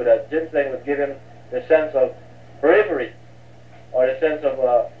not do that. Ginseng would give him the sense of bravery, or the sense of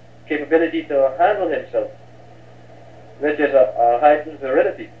capability to handle himself, which is a heightened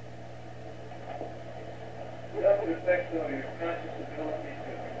virility. Does it affect though your conscious ability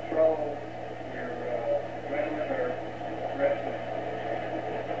to control your adrenaline or aggression?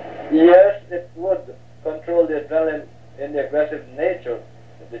 Yes, it would control the adrenaline in the aggressive nature.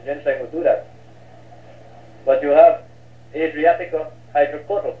 The ginseng would do that. But you have Adriatica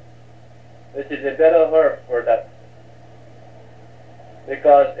hydrocodal, which is a better herb for that,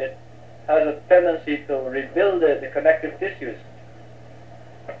 because it has a tendency to rebuild the connective tissues.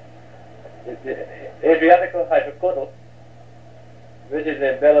 The Adriatica hydrocodal, which is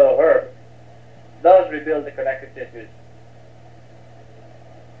a better herb, does rebuild the connective tissues.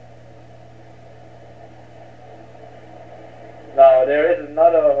 Now there is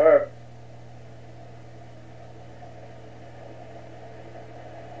another herb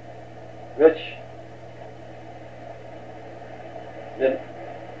which the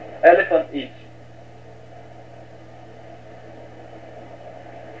elephant eats.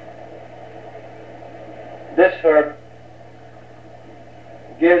 This herb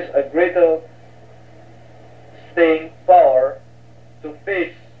gives a greater staying power to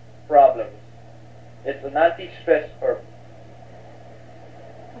face problems. It's an anti-stress herb.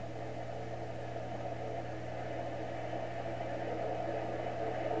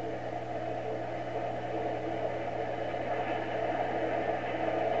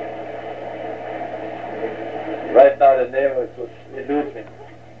 Right now the name eludes me.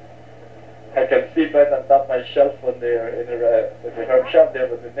 I can see it right on top of my shelf in the herb shop there,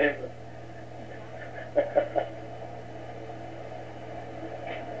 but the name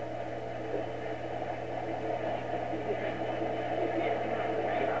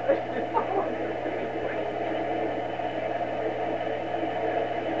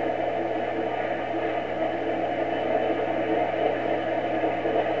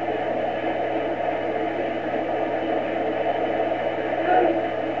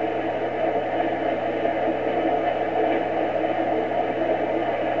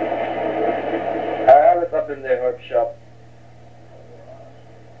in the herb shop.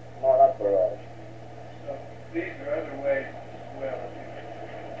 No, not barrage. So these are other ways as well.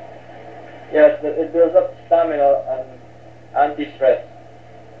 Yes, it builds up stamina and anti-stress.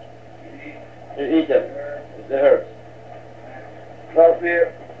 You eat them, the herbs. Well,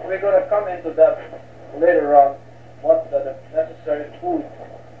 we're going to come into that later on, what are the necessary foods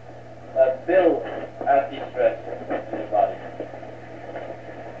that build anti-stress in the body.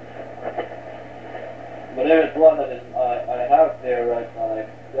 But there is one that is, I have there right now. I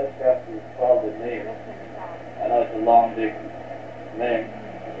just have to recall the name. I know it's a long, big name.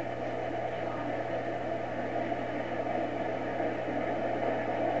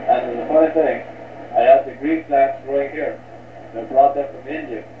 And the funny thing, I have the green plants growing here. They brought them from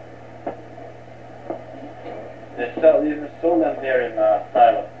India. They even sold them here in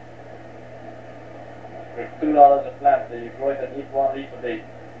Thailand. For $2 a plant, so you grow it and eat one leaf a day.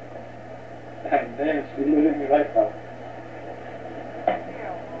 And the name is eluding me right now.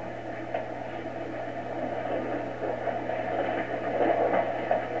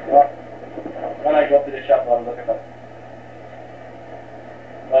 Well, when I go to the shop, I'll look it up.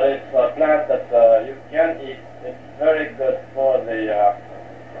 But it's a plant that you can eat. It's very good for the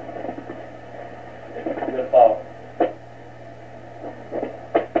willpower.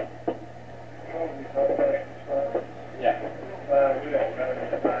 Yeah.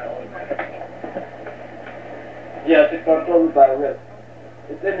 Yes, it's controlled by will.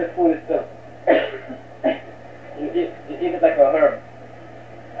 It's in the food itself. You eat it like a herb,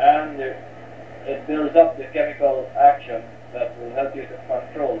 and it builds up the chemical action that will help you to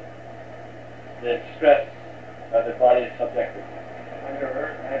control the stress that the body is subjected. I've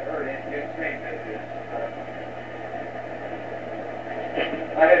heard ginseng did this.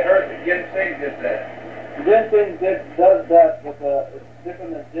 I had heard that ginseng did that. Ginseng does that, but it's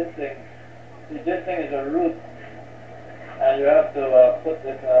different than ginseng. See, ginseng is a root, and you have to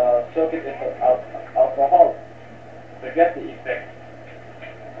soak it into alcohol to get the effect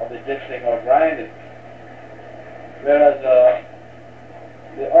of the ginseng or grind it. Whereas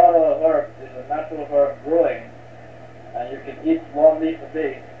the other herb is a natural herb growing, and you can eat one leaf a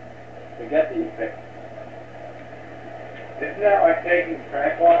day to get the effect. Isn't that like taking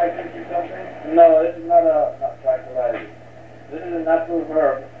tranquilizers or something? No, this is not tranquilizer. This is a natural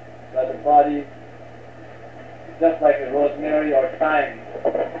herb that the body, just like a rosemary or thyme, it's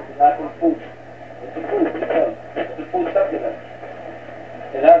a natural food. It's a food itself. It's a food supplement.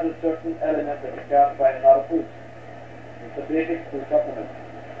 It has a certain element that you can't find in other foods. It's a basic food supplement.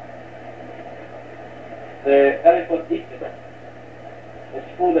 The elephant eats it. It's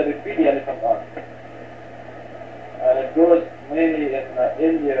food that we feed the elephant on. And it grows mainly in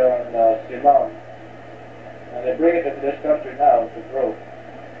India and Ceylon. And they bring it into this country now to grow.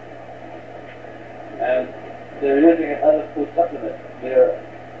 And they're using it as a food supplement. They're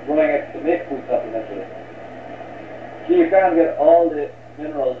growing it to make food supplements with it. See, you can't get all the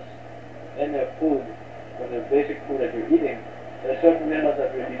minerals in your food, from the basic food that you're eating. There are certain minerals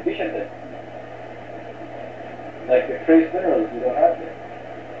that you're deficient in. Like the trace minerals, you don't have them.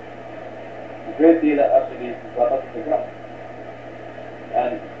 A great deal are actually brought up to the ground.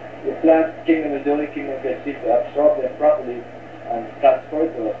 And the plant kingdom is the only kingdom that seems to absorb them properly and transfer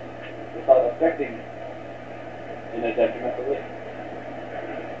it to us without affecting in a detrimental way.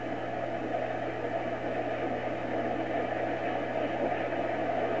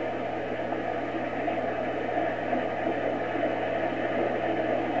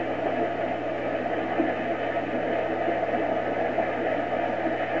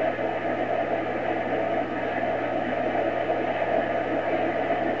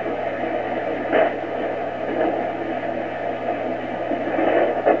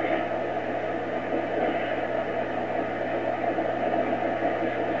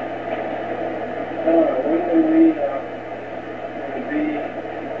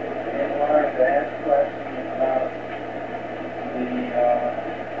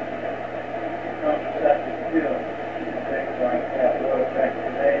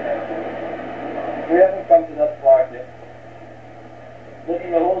 We haven't come to that part yet.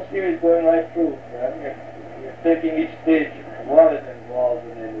 Looking the whole series going right through, you're taking each stage, what is involved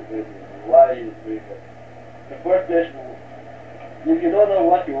in the individual, why he is doing it. The first stage, if you don't know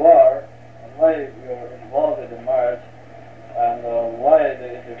what you are, and why you're involved in the marriage, and why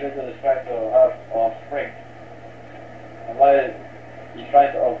the individual is trying to have offspring, and why he's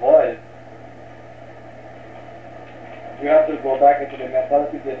trying to avoid it, you have to go back into the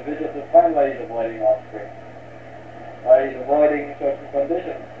mentality of the individual to find why he's avoiding offspring, why he's avoiding certain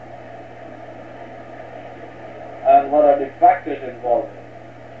conditions, and what are the factors involved in it.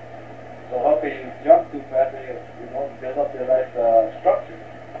 So how can you jump too fast and you don't build up the right structure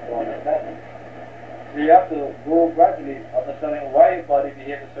to understand it? So you have to go gradually understanding why your body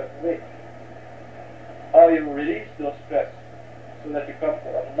behaves a certain way, how you release those stress so that you come to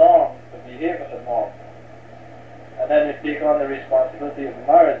a norm, to behave as a norm. And then you take on the responsibility of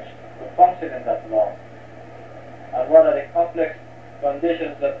marriage to function in that norm. And what are the complex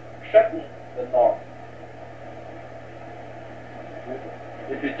conditions that threaten the norm?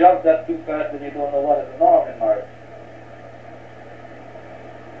 If you jump that too fast, then you don't know what is the norm in marriage.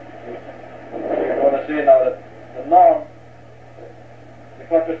 You're going to say now that the norm, the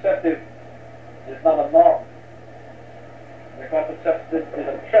contraceptive, is not a norm. The contraceptive is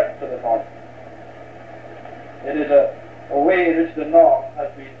a threat to the norm. It is a way in which the norm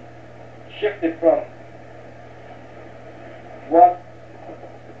has been shifted from one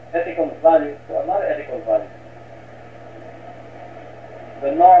ethical value to another ethical value.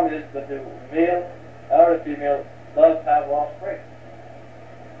 The norm is that the male or the female does have offspring.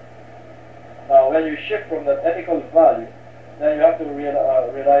 Now, when you shift from that ethical value, then you have to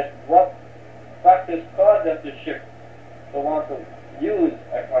realize what factors cause them to shift to want to use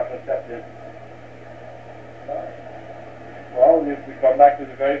a contraceptive. Well, we come back to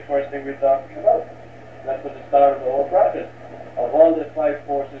the very first thing we're talking about. That's at the start of the whole process. Of all the 5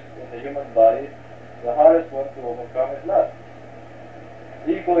 forces in the human body, the hardest one to overcome is lust.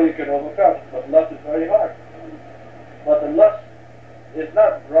 Ego you can overcome, but lust is very hard. But the lust is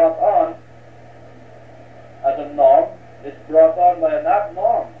not brought on as a norm, it's brought on by an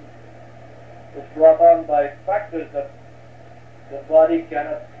abnorm. It's brought on by factors that the body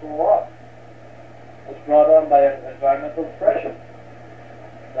cannot throw off. It's brought on by an environmental pressure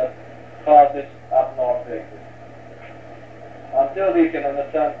that causes abnormal to exist. Until we can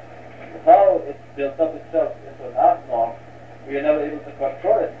understand how it's built up itself into an abnorm, we are never able to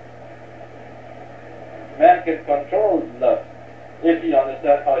control it. Man can control lust if he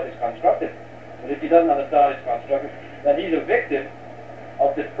understands how it is constructed. But if he doesn't understand how it's constructed, then he's a victim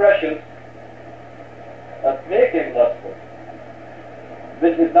of the pressures that make him lustful,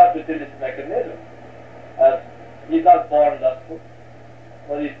 which is not within his mechanism. As he's not born lustful,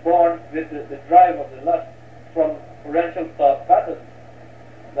 but he's born with the drive of the lust from parental thought patterns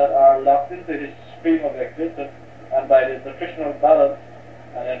that are locked into his stream of existence, and by the nutritional balance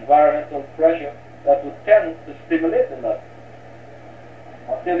and environmental pressure that would tend to stimulate the lust.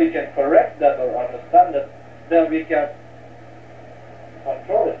 Until we can correct that or understand it, then we can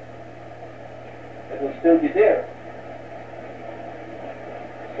control it. It will still be there.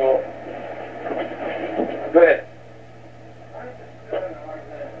 So, go ahead. I just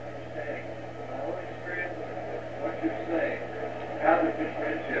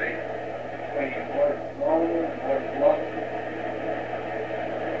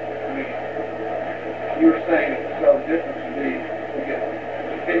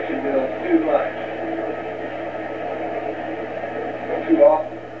connection builds too much. Or too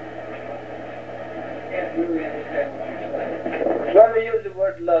often. I can't really understand what you're saying. When we use the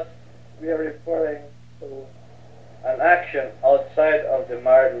word lust, we are referring to an action outside of the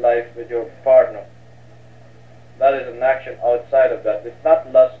married life with your partner. That is an action outside of that. It's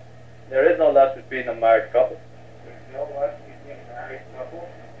not lust. There is no lust between a married couple. There's no lust between a married couple.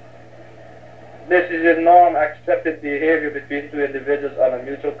 This is a norm accepted behavior between two individuals on a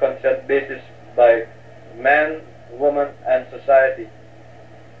mutual consent basis by man, woman, and society.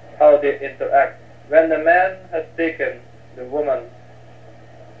 How they interact. When the man has taken the woman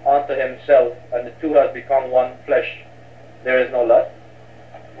onto himself and the two have become one flesh, there is no lust.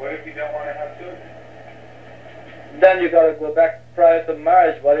 What if you don't want to have children? Then you got to go back prior to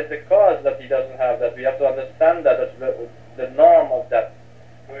marriage. What is the cause that he doesn't have that? We have to understand that. That's the norm of that.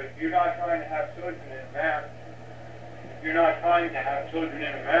 But if you're not trying to have children in a marriage, if you're not trying to have children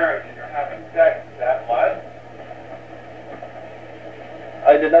in a marriage and you're having sex, is that lust?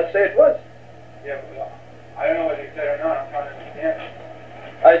 I did not say it was. Yeah, but I don't know whether you said or not. I'm trying to understand.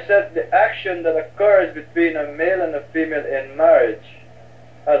 I said the action that occurs between a male and a female in marriage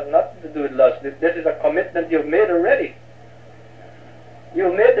has nothing to do with lust. This is a commitment you've made already.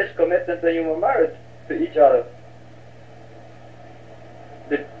 You made this commitment when you were married to each other.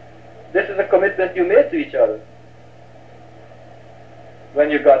 This is a commitment you made to each other when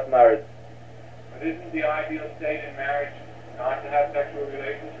you got married. But isn't the ideal state in marriage not to have sexual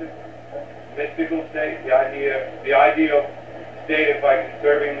relationships? Mystical state, the ideal state of like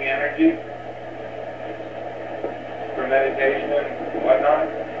conserving the energy for meditation and whatnot.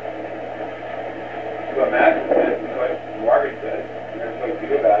 To imagine that's what Margaret said. That's what you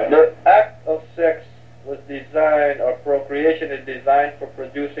do about it. The act of sex was designed, or procreation is designed for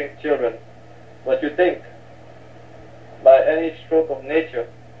producing children. But you think, by any stroke of nature,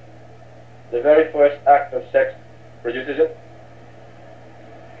 the very first act of sex produces it?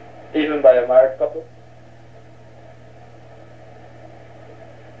 Even by a married couple?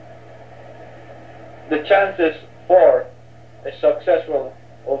 The chances for a successful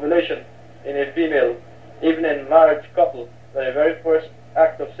ovulation in a female, even in marriage couple, by the very first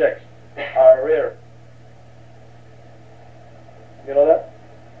act of sex, are rare. You know that?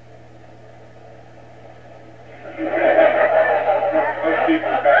 Most people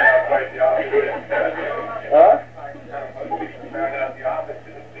found out quite the opposite. Huh? Most people found out the opposite,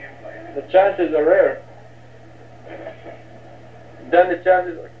 it seems like. The chances are rare. Then the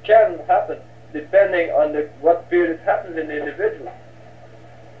chances can happen, depending on what period it happens in the individual.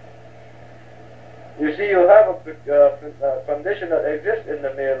 You see, you have a condition that exists in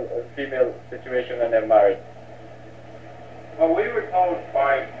the male and female situation when they're married. Well, we were told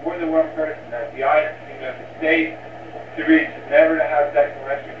by more than one person that the state to reach is never to have sex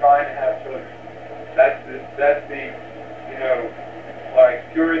unless you're trying to have children. That's the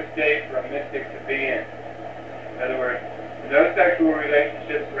like purest state for a mystic to be in. In other words, no sexual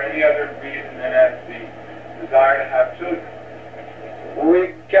relationships for any other reason than as the desire to have children.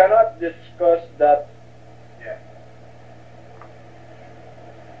 We cannot discuss that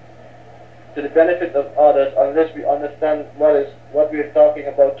to the benefit of others unless we understand what we are talking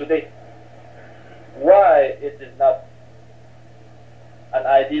about today. Why it is not an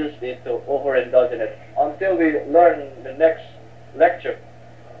ideal state to overindulge in it. Until we learn the next lecture,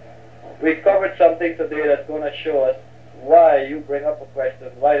 we covered something today that's going to show us why you bring up a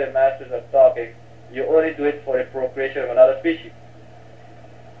question, why the masters are talking. You only do it for the procreation of another species.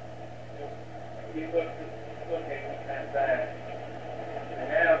 We look at that, and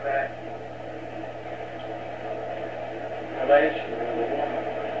now that relation with a woman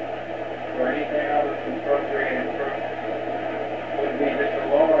or anything other than procreating would be just a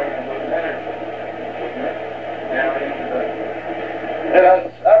lowering of those energies, wouldn't it? Down into the... It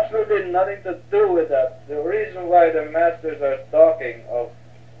has absolutely nothing to do with that. The reason why the masters are talking of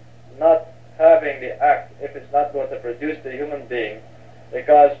not having the act if it's not going to produce the human being,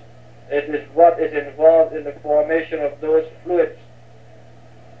 because it is what is involved in the formation of those fluids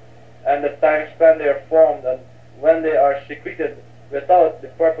and the time span they are formed, and when they are secreted without the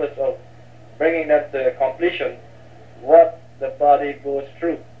purpose of bringing them to completion, what the body goes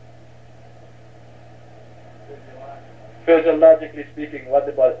through. Physiologically speaking, what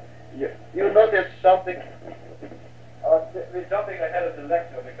the body... You notice something... we're jumping ahead of the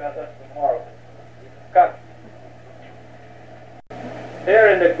lecture because that's tomorrow. Cut. Here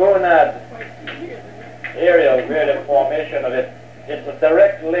in the gonad area where the formation of it, it's a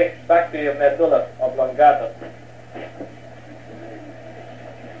direct link back to your medulla oblongata.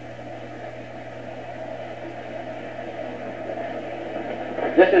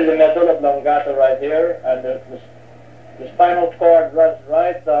 This is the medulla oblongata right here, and the spinal cord runs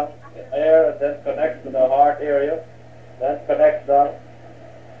right down here and then connects to the heart area, then connects down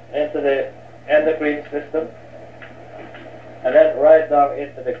into the endocrine system, and then right down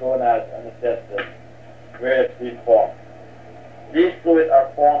into the gonads and the testes, where it's been formed. These fluids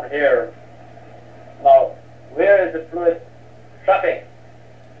are formed here. Now, where is the fluid trapping?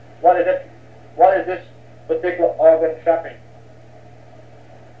 What is it? What is this particular organ trapping?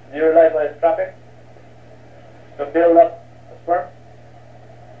 Do you realize what it's trapping? To build up the sperm?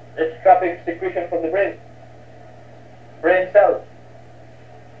 It's trapping secretion from the brain cells.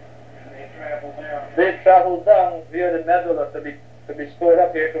 And they travel down. They travel down via the medulla to be stored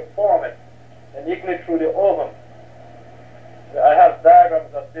up here to form it, and equally through the ovum. I have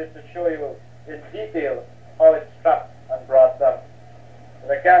diagrams of this to show you in detail how it's trapped and brought down.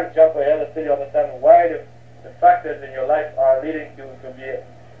 But I can't jump ahead until you understand why the factors in your life are leading you to be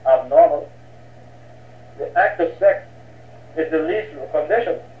abnormal. The act of sex is the least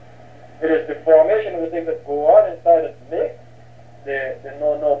condition. It is the formation of the things that go on inside that make the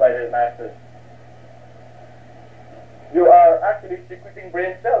no-no by the masters. You are actually secreting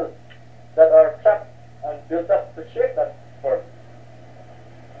brain cells that are trapped and built up to shape that sperm.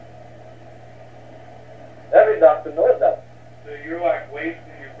 Every doctor knows that. So you're like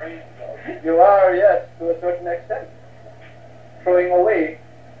wasting your brain cells. You are, yes, to a certain extent, throwing away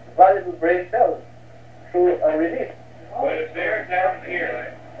valuable brain cells through a release. But if they're down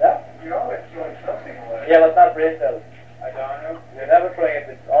here, Yeah? you're always throwing something away. Yeah, but not brain cells. I don't know. You're never throwing it,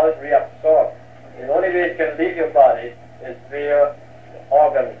 it's always reabsorbed. The only way it can leave your body is via the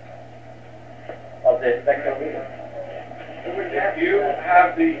organs of the sexual being. If you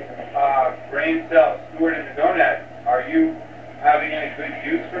have the brain cells stored in the gonad, are you having any good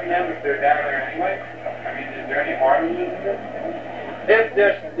use from them if they're down there anyway? I mean, is there any harm in using them?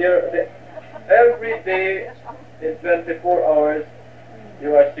 If every day in 24 hours,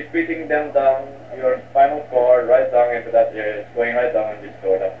 you are secreting them down your spinal cord, right down into that area. It's going right down and be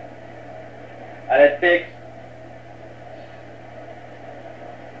stored up. And it takes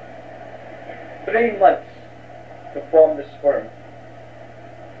 3 months to form the sperm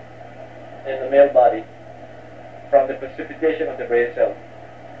in the male body from the precipitation of the brain cells.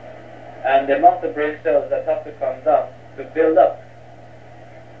 And the amount of brain cells that have to come down to build up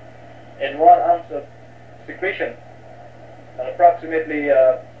in 1 ounce of secretion, and approximately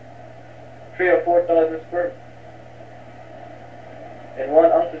 3,000 or 4,000 sperm in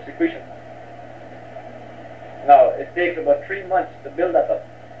 1 ounce of secretion. Now, it takes about 3 months to build that up.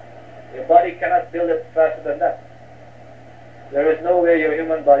 Your body cannot build it faster than that. There is no way your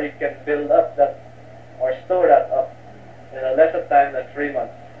human body can build up that or store that up in a lesser time than 3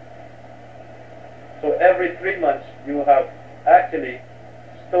 months. So every 3 months you have actually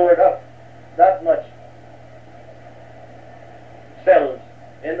stored up that much cells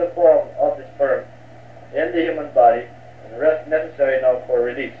in the form of the sperm in the human body, and the rest necessary now for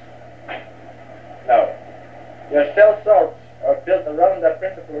release. Now, your cell salts are built around that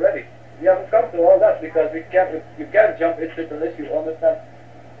principle already. We haven't come to all that because you can't jump into it unless you understand.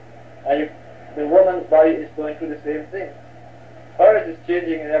 And the woman's body is going through the same thing. Hers is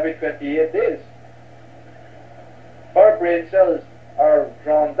changing in every 28 days. Her brain cells are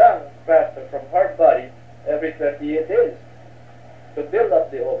drawn down faster from her body every 28 days to build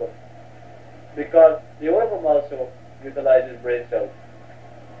up the ovum, because the ovum also utilizes brain cells.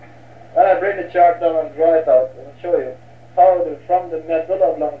 And I bring the chart down and draw it out and show you how from the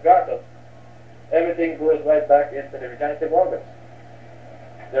medulla oblongata everything goes right back into the regenerative organs.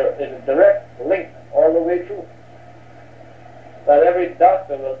 There is a direct link all the way through. That every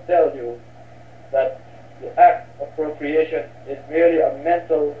doctor will tell you that the act of procreation is merely a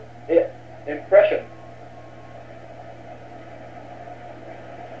mental impression.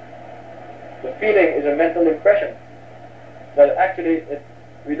 The feeling is a mental impression. That actually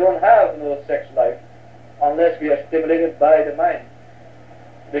we don't have no sex life unless we are stimulated by the mind,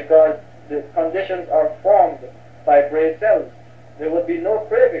 because the conditions are formed by brain cells. There would be no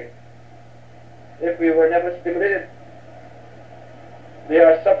craving if we were never stimulated. There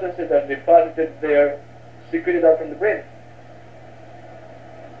are substances that are deposited there, secreted out from the brain.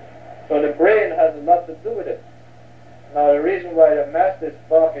 So the brain has a lot to do with it. Now the reason why the master is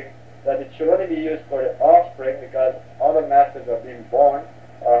talking that it should only be used for the offspring, because other masters are being born,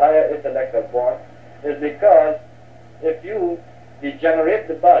 or higher intellects are born, is because if you degenerate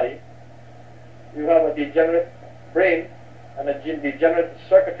the body, you have a degenerate brain and a degenerate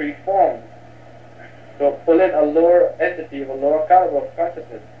circuitry formed to pull in a lower entity of a lower caliber of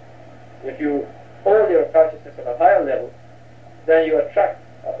consciousness. If you hold your consciousness at a higher level, then you attract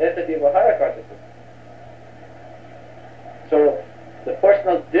an entity of a higher consciousness. So the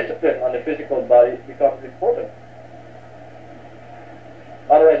personal discipline on the physical body becomes important.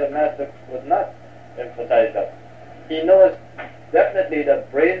 Otherwise, a master would not emphasize that. He knows definitely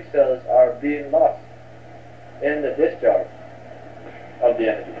that brain cells are being lost in the discharge of the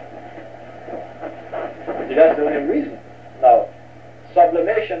energy. See, that's the only reason. Now,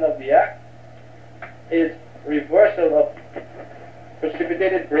 sublimation of the act is reversal of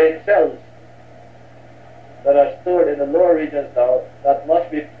precipitated brain cells that are stored in the lower regions now that must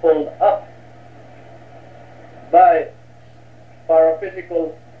be pulled up by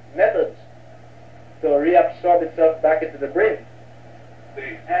paraphysical methods to reabsorb itself back into the brain.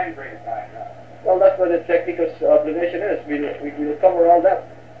 And bring it back up. Well, that's what the technique of sublimation is. We'll cover all that.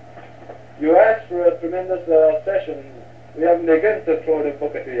 You asked for a tremendous session. We haven't begun to throw the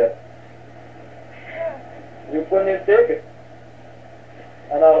book at you yet. You couldn't even take it.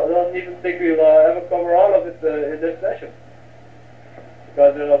 And I don't even think we'll ever cover all of it in this session.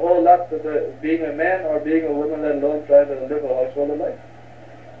 Because there's a whole lot to being a man or being a woman, let alone trying to live a household life.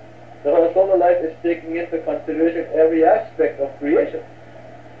 The household life is taking into consideration every aspect of creation.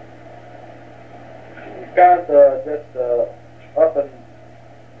 You can't just up and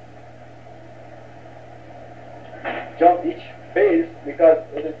jump each phase, because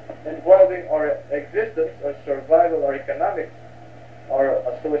it is involving our existence or survival or economics or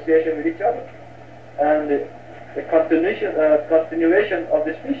association with each other, and the continuation of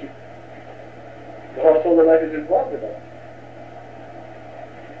the species. The household life is involved with that.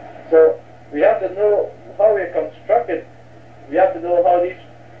 So we have to know how we are constructed. We have to know how these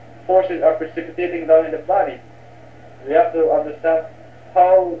forces are precipitating down in the body. We have to understand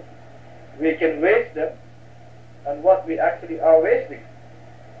how we can waste them and what we actually are wasting.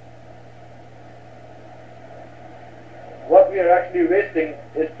 What we are actually wasting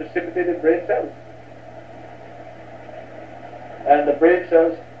is precipitated brain cells. And the brain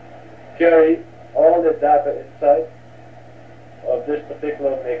cells carry all the data inside of this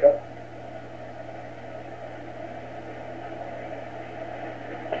particular makeup.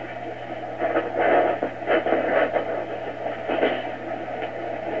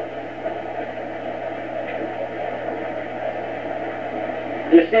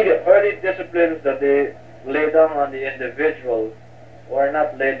 You see, the early disciplines that they lay down on the individual were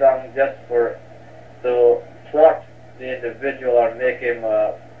not laid down just to thwart the individual or make him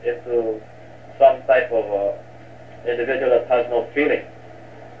into some type of individual that has no feeling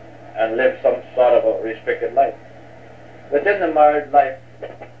and live some sort of a restricted life. Within the married life,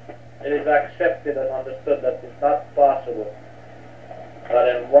 it is accepted and understood that it's not possible that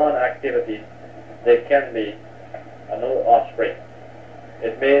in one activity there can be no offspring.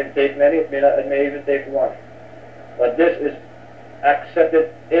 It may take many, it may even take one. But this is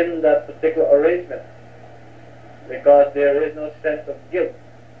accepted in that particular arrangement, because there is no sense of guilt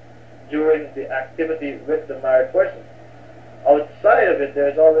during the activity with the married person. Outside of it,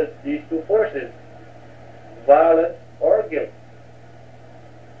 there's always these two forces, violence or guilt.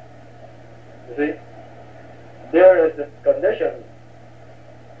 You see? There is the condition.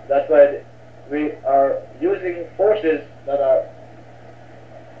 That's why we are using forces that are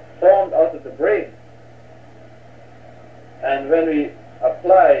formed out of the brain. And when we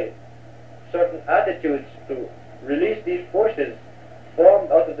apply certain attitudes to release these forces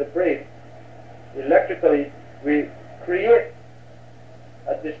formed out of the brain, electrically we create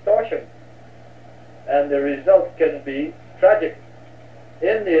a distortion, and the result can be tragic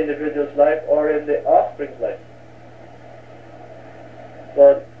in the individual's life or in the offspring's life.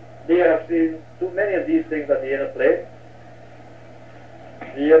 So they have seen too many of these things on the inner plane.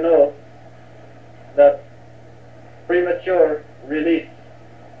 You know that premature release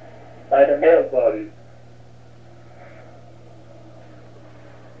by the male body